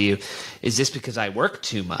I love you. Is this because I work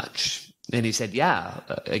too much? And he said, yeah,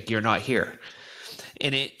 you're not here.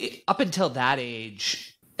 And it up until that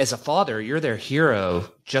age, as a father, you're their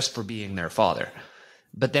hero just for being their father.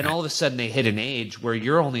 But then all of a sudden they hit an age where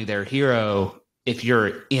you're only their hero if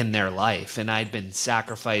you're in their life. And I'd been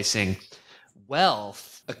sacrificing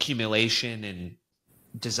wealth, accumulation, and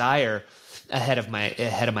desire ahead of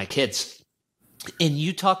my kids. And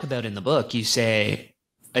you talk about in the book, you say,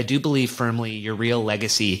 I do believe firmly your real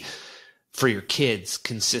legacy for your kids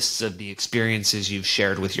consists of the experiences you've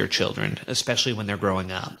shared with your children, especially when they're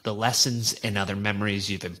growing up, the lessons and other memories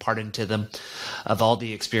you've imparted to them. Of all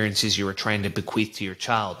the experiences you were trying to bequeath to your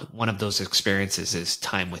child, one of those experiences is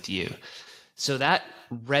time with you. So that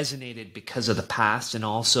resonated because of the past. And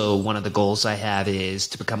also one of the goals I have is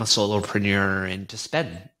to become a solopreneur and to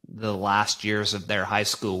spend the last years of their high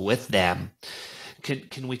school with them.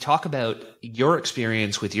 Can we talk about your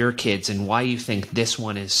experience with your kids and why you think this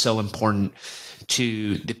one is so important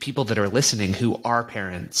to the people that are listening who are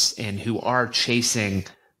parents and who are chasing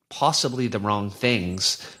possibly the wrong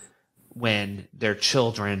things when their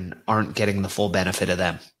children aren't getting the full benefit of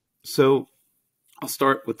them? So I'll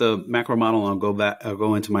start with the macro model and I'll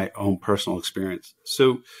go into my own personal experience.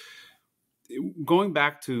 So going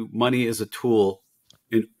back to money as a tool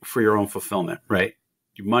for your own fulfillment, right?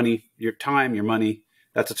 Your money, your time, your money,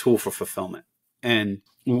 that's a tool for fulfillment. And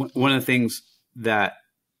one of the things that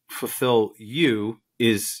fulfill you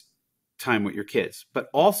is time with your kids, but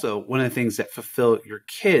also one of the things that fulfill your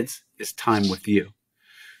kids is time with you.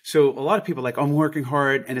 So a lot of people are like, I'm working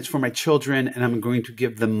hard and it's for my children and I'm going to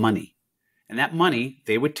give them money. And that money,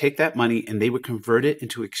 they would take that money and they would convert it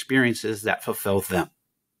into experiences that fulfill them.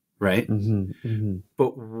 Right.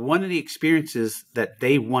 But one of the experiences that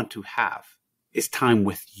they want to have is time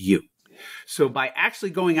with you. So by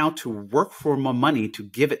actually going out to work for more money to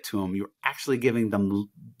give it to them, you're actually giving them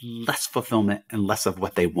less fulfillment and less of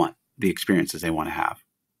what they want, the experiences they want to have.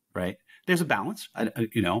 Right. There's a balance,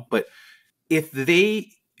 but if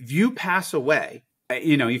you pass away,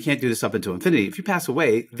 you can't do this up until infinity. If you pass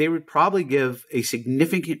away, they would probably give a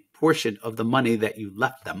significant portion of the money that you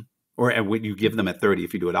left them, or when you give them at 30,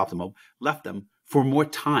 if you do it optimal, left them for more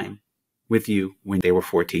time with you when they were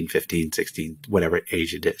 14, 15, 16, whatever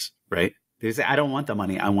age it is, right? They say, I don't want the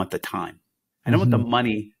money. I want the time. I don't want the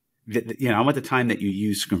money. I want the time that you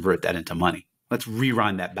use to convert that into money. Let's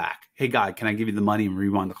rewind that back. Hey, God, can I give you the money and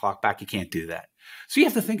rewind the clock back? You can't do that. So you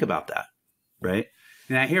have to think about that, right?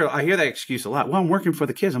 And I hear that excuse a lot. Well, I'm working for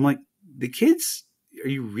the kids. I'm like, the kids? Are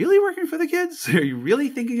you really working for the kids? Are you really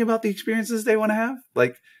thinking about the experiences they want to have?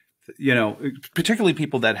 Like, particularly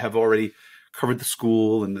people that have already covered the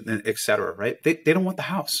school and et cetera, right? They don't want the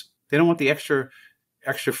house. They don't want the extra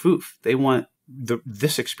foof. They want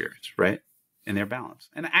this experience, right? And their balance.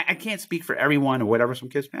 And I can't speak for everyone or whatever. Some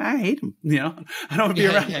kids, I hate them. I don't want to be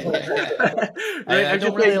around. Right? I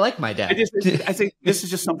don't really like my dad. I think this is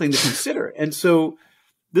just something to consider. And so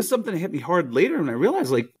this is something that hit me hard later. And I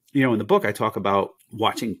realized, in the book, I talk about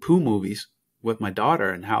watching Pooh movies with my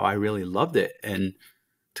daughter and how I really loved it. And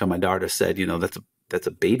till my daughter said, that's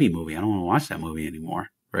a baby movie. I don't want to watch that movie anymore.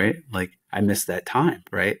 Right? Like, I missed that time.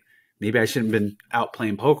 Right? Maybe I shouldn't have been out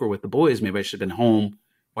playing poker with the boys. Maybe I should have been home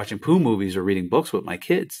watching Pooh movies or reading books with my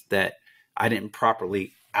kids, that I didn't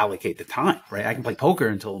properly allocate the time, right? I can play poker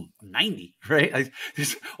until 90, right?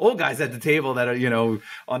 There's old guys at the table that are,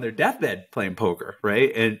 on their deathbed playing poker,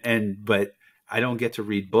 right? But I don't get to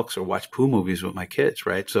read books or watch Pooh movies with my kids,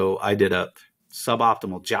 right? So I did a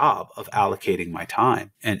suboptimal job of allocating my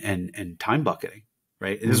time and time bucketing,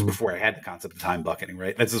 right? And this is before I had the concept of time bucketing,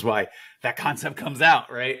 right? This is why that concept comes out,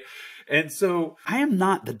 right? And so I am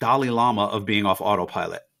not the Dalai Lama of being off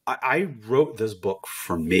autopilot. I wrote this book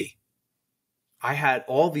for me. I had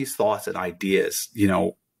all these thoughts and ideas,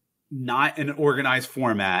 not in an organized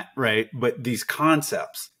format, right? But these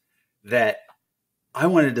concepts that I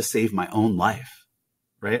wanted to save my own life,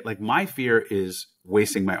 right? Like, my fear is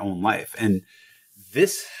wasting my own life. And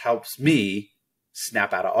this helps me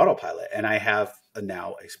snap out of autopilot. And I have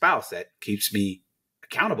now a spouse that keeps me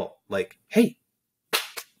accountable. Like, hey,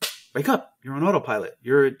 wake up! You're on autopilot.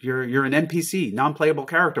 You're an NPC, non-playable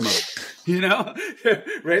character mode.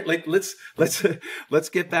 Right? Like, let's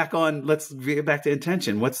get back on. Let's get back to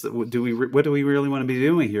intention. What do we really want to be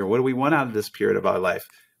doing here? What do we want out of this period of our life?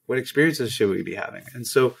 What experiences should we be having? And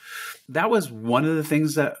so that was one of the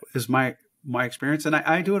things that is my experience, and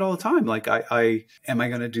I do it all the time. Like, am I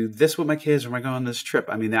going to do this with my kids, or am I going on this trip?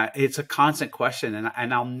 I mean, it's a constant question,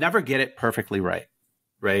 and I'll never get it perfectly right,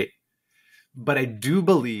 right? But I do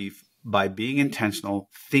believe by being intentional,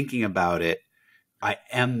 thinking about it, I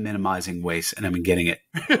am minimizing waste and I'm getting it,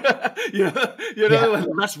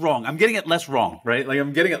 less wrong. I'm getting it less wrong, right? Like,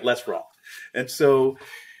 I'm getting it less wrong. And so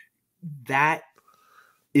that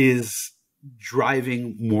is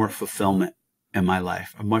driving more fulfillment in my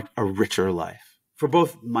life, a richer life for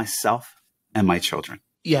both myself and my children.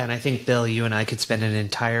 Yeah, and I think, Bill, you and I could spend an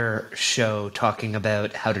entire show talking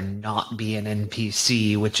about how to not be an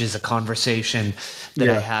NPC, which is a conversation that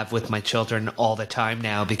I have with my children all the time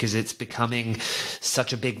now, because it's becoming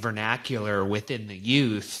such a big vernacular within the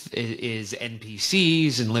youth is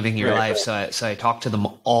NPCs and living your life. So I talk to them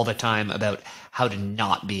all the time about how to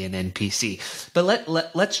not be an NPC.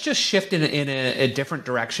 But let's just shift in a different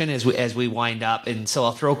direction as we wind up. And so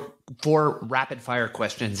I'll throw 4 rapid fire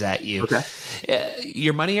questions at you. Okay.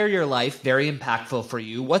 Your Money or Your Life, very impactful for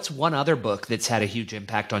you. What's one other book that's had a huge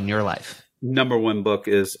impact on your life? Number one book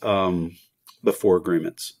is The 4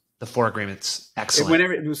 Agreements. The 4 Agreements.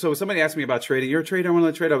 Excellent. So somebody asked me about trading. You're a trader, I want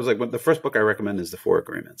to trade. I was like, well, the first book I recommend is The 4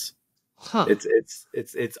 Agreements. Huh.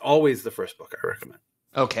 It's always the first book I recommend.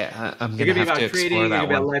 Okay. I'm going to have to explore that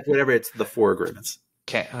one. About life, whatever, it's The 4 Agreements.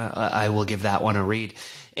 Okay. I will give that one a read.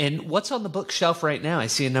 And what's on the bookshelf right now? I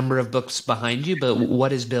see a number of books behind you, but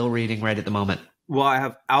what is Bill reading right at the moment? Well, I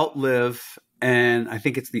have Outlive, and I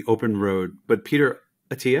think it's The Open Road. But Peter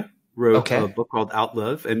Attia wrote a book called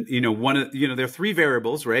Outlive. And, there are 3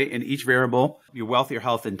 variables, right? And each variable, your wealth, your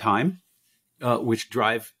health, and time, which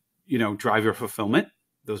drive your fulfillment.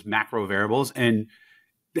 those macro variables. And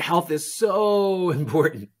health is so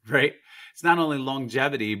important, right? It's not only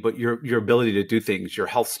longevity, but your ability to do things, your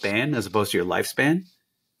health span as opposed to your lifespan.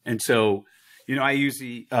 And so, I use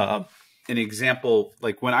an example,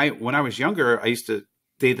 like when I was younger, I used to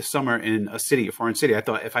stay the summer in a foreign city. I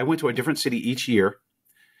thought if I went to a different city each year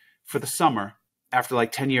for the summer, after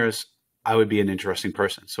like 10 years, I would be an interesting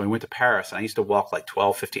person. So I went to Paris and I used to walk like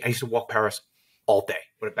 12, 15. I used to walk Paris all day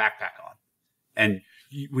with a backpack on. And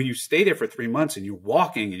when you stay there for 3 months and you're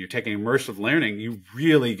walking and you're taking immersive learning, you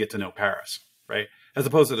really get to know Paris, right? As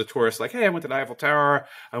opposed to the tourists like, hey, I went to the Eiffel Tower,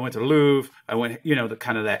 I went to the Louvre, I went, the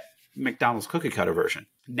kind of that McDonald's cookie cutter version.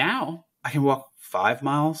 Now I can walk 5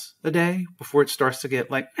 miles a day before it starts to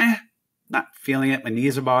get like, not feeling it. My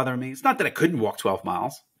knees are bothering me. It's not that I couldn't walk 12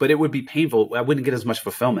 miles, but it would be painful. I wouldn't get as much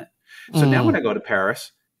fulfillment. So now when I go to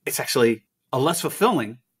Paris, it's actually a less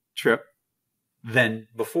fulfilling trip than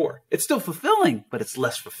before. It's still fulfilling, but it's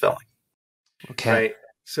less fulfilling. Okay. Right.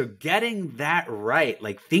 So getting that right,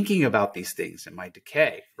 like thinking about these things in my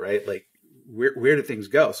decay, right? Like where do things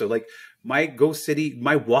go? So like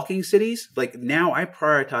my walking cities, like now I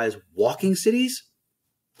prioritize walking cities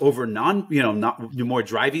over not more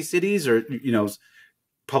drivey cities or,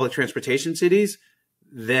 public transportation cities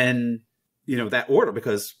than, that order,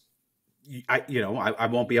 because I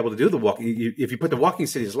won't be able to do the walking. If you put the walking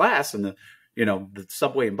cities last and the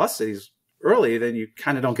subway and bus cities early, then you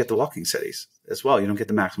kind of don't get the walking cities as well. You don't get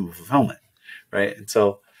the maximum fulfillment, right? And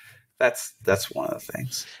so that's one of the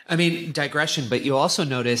things. I mean, digression, but you also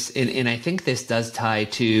notice, and I think this does tie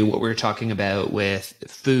to what we were talking about with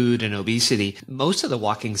food and obesity. Most of the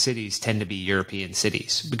walking cities tend to be European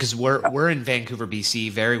cities because we're in Vancouver,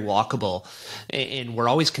 BC, very walkable, and we're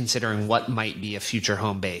always considering what might be a future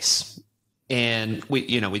home base. And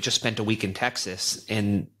we just spent a week in Texas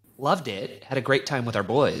and loved it, had a great time with our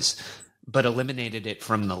boys, but eliminated it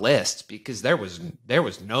from the list because there was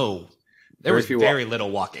very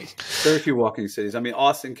little walking. Very few walking cities. I mean,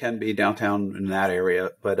 Austin can be downtown in that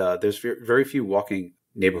area, but there's very few walking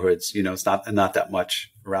neighborhoods. It's not that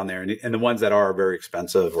much around there, and the ones that are very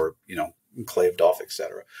expensive or enclaved off,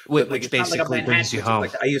 etc. Which basically brings you home.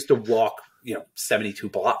 I used to walk 72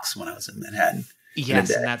 blocks when I was in Manhattan. Yes,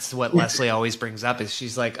 and that's what Leslie always brings up is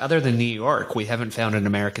she's like, other than New York, we haven't found an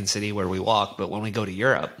American city where we walk, but when we go to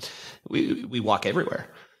Europe, we walk everywhere.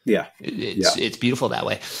 Yeah. It's beautiful that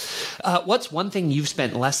way. What's one thing you've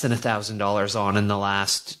spent less than $1,000 on in the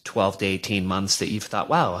last 12 to 18 months that you've thought,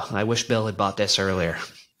 wow, I wish Bill had bought this earlier?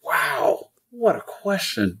 Wow. What a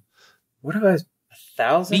question. What have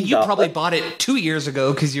 $1,000? I mean, you probably bought it 2 years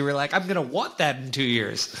ago because you were like, I'm going to want that in 2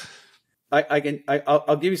 years.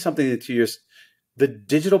 I'll give you something in 2 years. The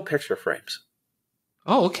digital picture frames.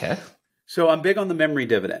 Oh, okay. So I'm big on the memory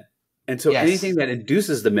dividend. And so anything that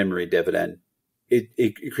induces the memory dividend, it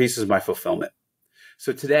increases my fulfillment.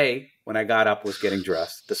 So today, when I got up, was getting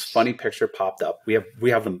dressed, this funny picture popped up. We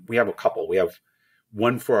have a couple. We have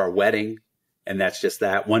one for our wedding, and that's just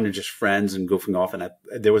that. One are just friends and goofing off. And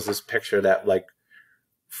there was this picture that like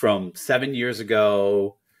from 7 years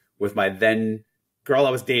ago with my then girl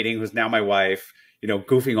I was dating, who's now my wife,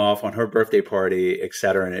 goofing off on her birthday party, et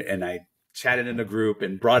cetera. And I chatted in a group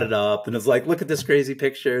and brought it up, and it was like, look at this crazy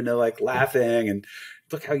picture. And they're like laughing and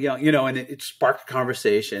look how young, and it sparked a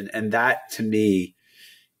conversation. And that to me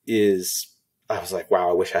I was like, wow,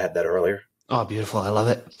 I wish I had that earlier. Oh, beautiful. I love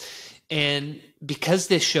it. And because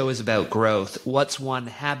this show is about growth, what's one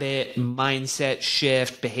habit, mindset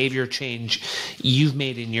shift, behavior change you've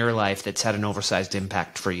made in your life that's had an oversized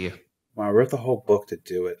impact for you? Well, I wrote the whole book to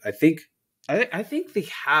do it. I think the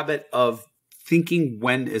habit of thinking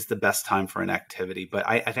when is the best time for an activity, but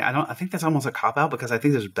I think that's almost a cop out because I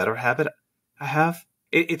think there's a better habit I have.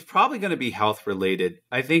 It's probably going to be health related.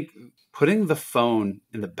 I think putting the phone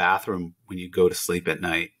in the bathroom when you go to sleep at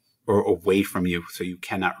night or away from you so you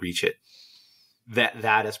cannot reach it.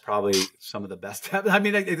 That is probably some of the best habits. I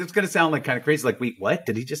mean, it's going to sound like kind of crazy. Like, wait, what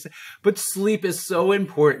did he just say? But sleep is so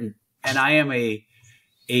important, and I am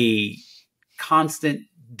a constant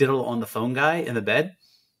diddle on the phone guy in the bed.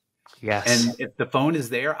 Yes. And if the phone is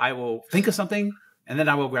there, I will think of something and then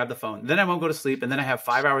I will grab the phone. Then I won't go to sleep. And then I have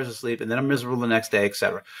 5 hours of sleep and then I'm miserable the next day,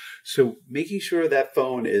 etc. So making sure that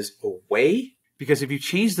phone is away, because if you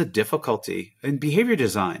change the difficulty in behavior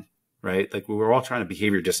design, right? Like we're all trying to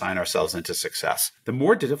behavior design ourselves into success. The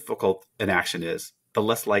more difficult an action is, the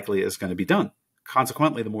less likely it is going to be done.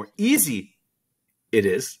 Consequently, the more easy it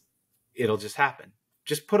is, it'll just happen.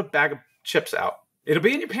 Just put a bag of chips out. It'll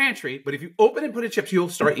be in your pantry, but if you open and put in chips, you'll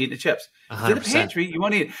start eating the chips. If it's in the pantry, you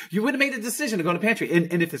won't eat it. You would have made a decision to go to the pantry.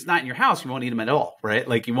 And if it's not in your house, you won't eat them at all, right?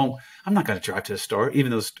 Like you won't, I'm not going to drive to the store,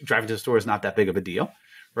 even though driving to the store is not that big of a deal,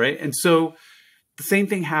 right? And so the same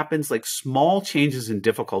thing happens, like small changes in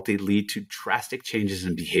difficulty lead to drastic changes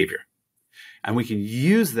in behavior. And we can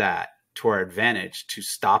use that to our advantage to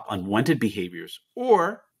stop unwanted behaviors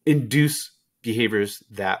or induce behaviors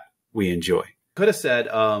that we enjoy. Could have said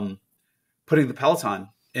putting the Peloton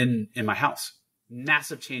in my house.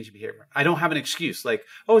 Massive change in behavior. I don't have an excuse like,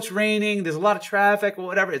 oh, it's raining, there's a lot of traffic or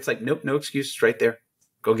whatever. It's like, nope, no excuse. It's right there.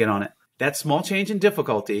 Go get on it. That small change in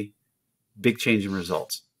difficulty, big change in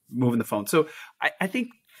results. Moving the phone. So I think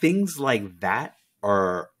things like that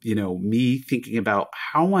are, me thinking about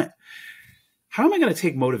how am I going to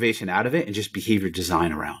take motivation out of it and just behavior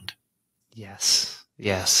design around? Yes.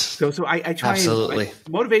 So I try. Absolutely.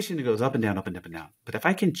 Motivation goes up and down, up and up and down. But if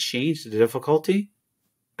I can change the difficulty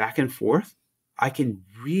back and forth, I can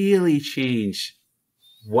really change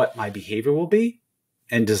what my behavior will be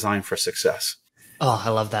and design for success. Oh, I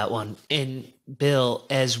love that one. And Bill,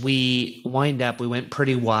 as we wind up, we went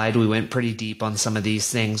pretty wide, we went pretty deep on some of these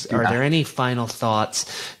things. Are there any final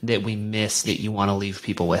thoughts that we missed that you want to leave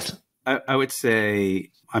people with? I would say,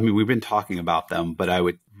 we've been talking about them, but I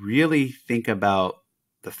would really think about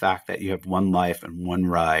the fact that you have one life and one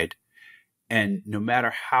ride. And no matter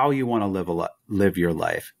how you want to live your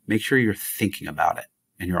life, make sure you're thinking about it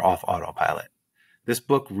and you're off autopilot. This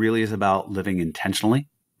book really is about living intentionally,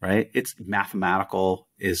 right? It's mathematical,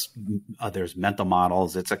 there's mental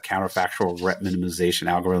models. It's a counterfactual minimization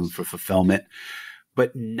algorithm for fulfillment.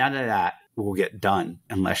 But none of that will get done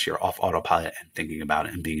unless you're off autopilot and thinking about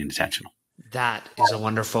it and being intentional. That is a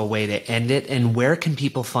wonderful way to end it. And where can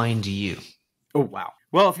people find you? Oh, wow.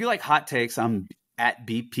 Well, if you like hot takes, I'm at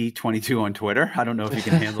BP22 on Twitter. I don't know if you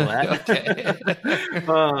can handle that.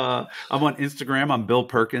 I'm on Instagram. I'm Bill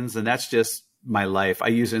Perkins, and that's just my life. I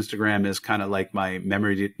use Instagram as kind of like my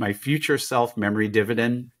future self memory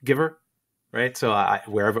dividend giver, right? So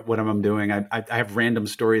whatever I'm doing, I have random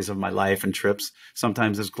stories of my life and trips.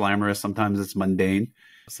 Sometimes it's glamorous, sometimes it's mundane,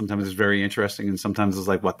 sometimes it's very interesting, and sometimes it's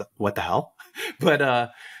like what the hell.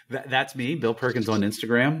 But that's me, Bill Perkins on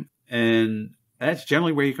Instagram, and that's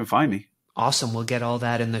generally where you can find me. Awesome. We'll get all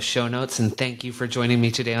that in the show notes. And thank you for joining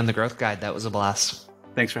me today on The Growth Guide. That was a blast.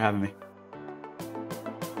 Thanks for having me.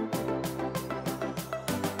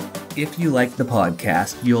 If you like the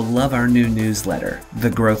podcast, you'll love our new newsletter, The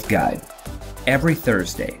Growth Guide. Every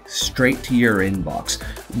Thursday, straight to your inbox,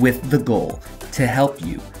 with the goal to help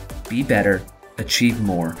you be better, achieve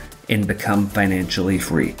more, and become financially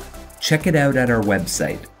free. Check it out at our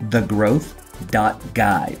website,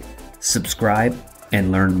 thegrowth.guide. Subscribe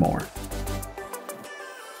and learn more.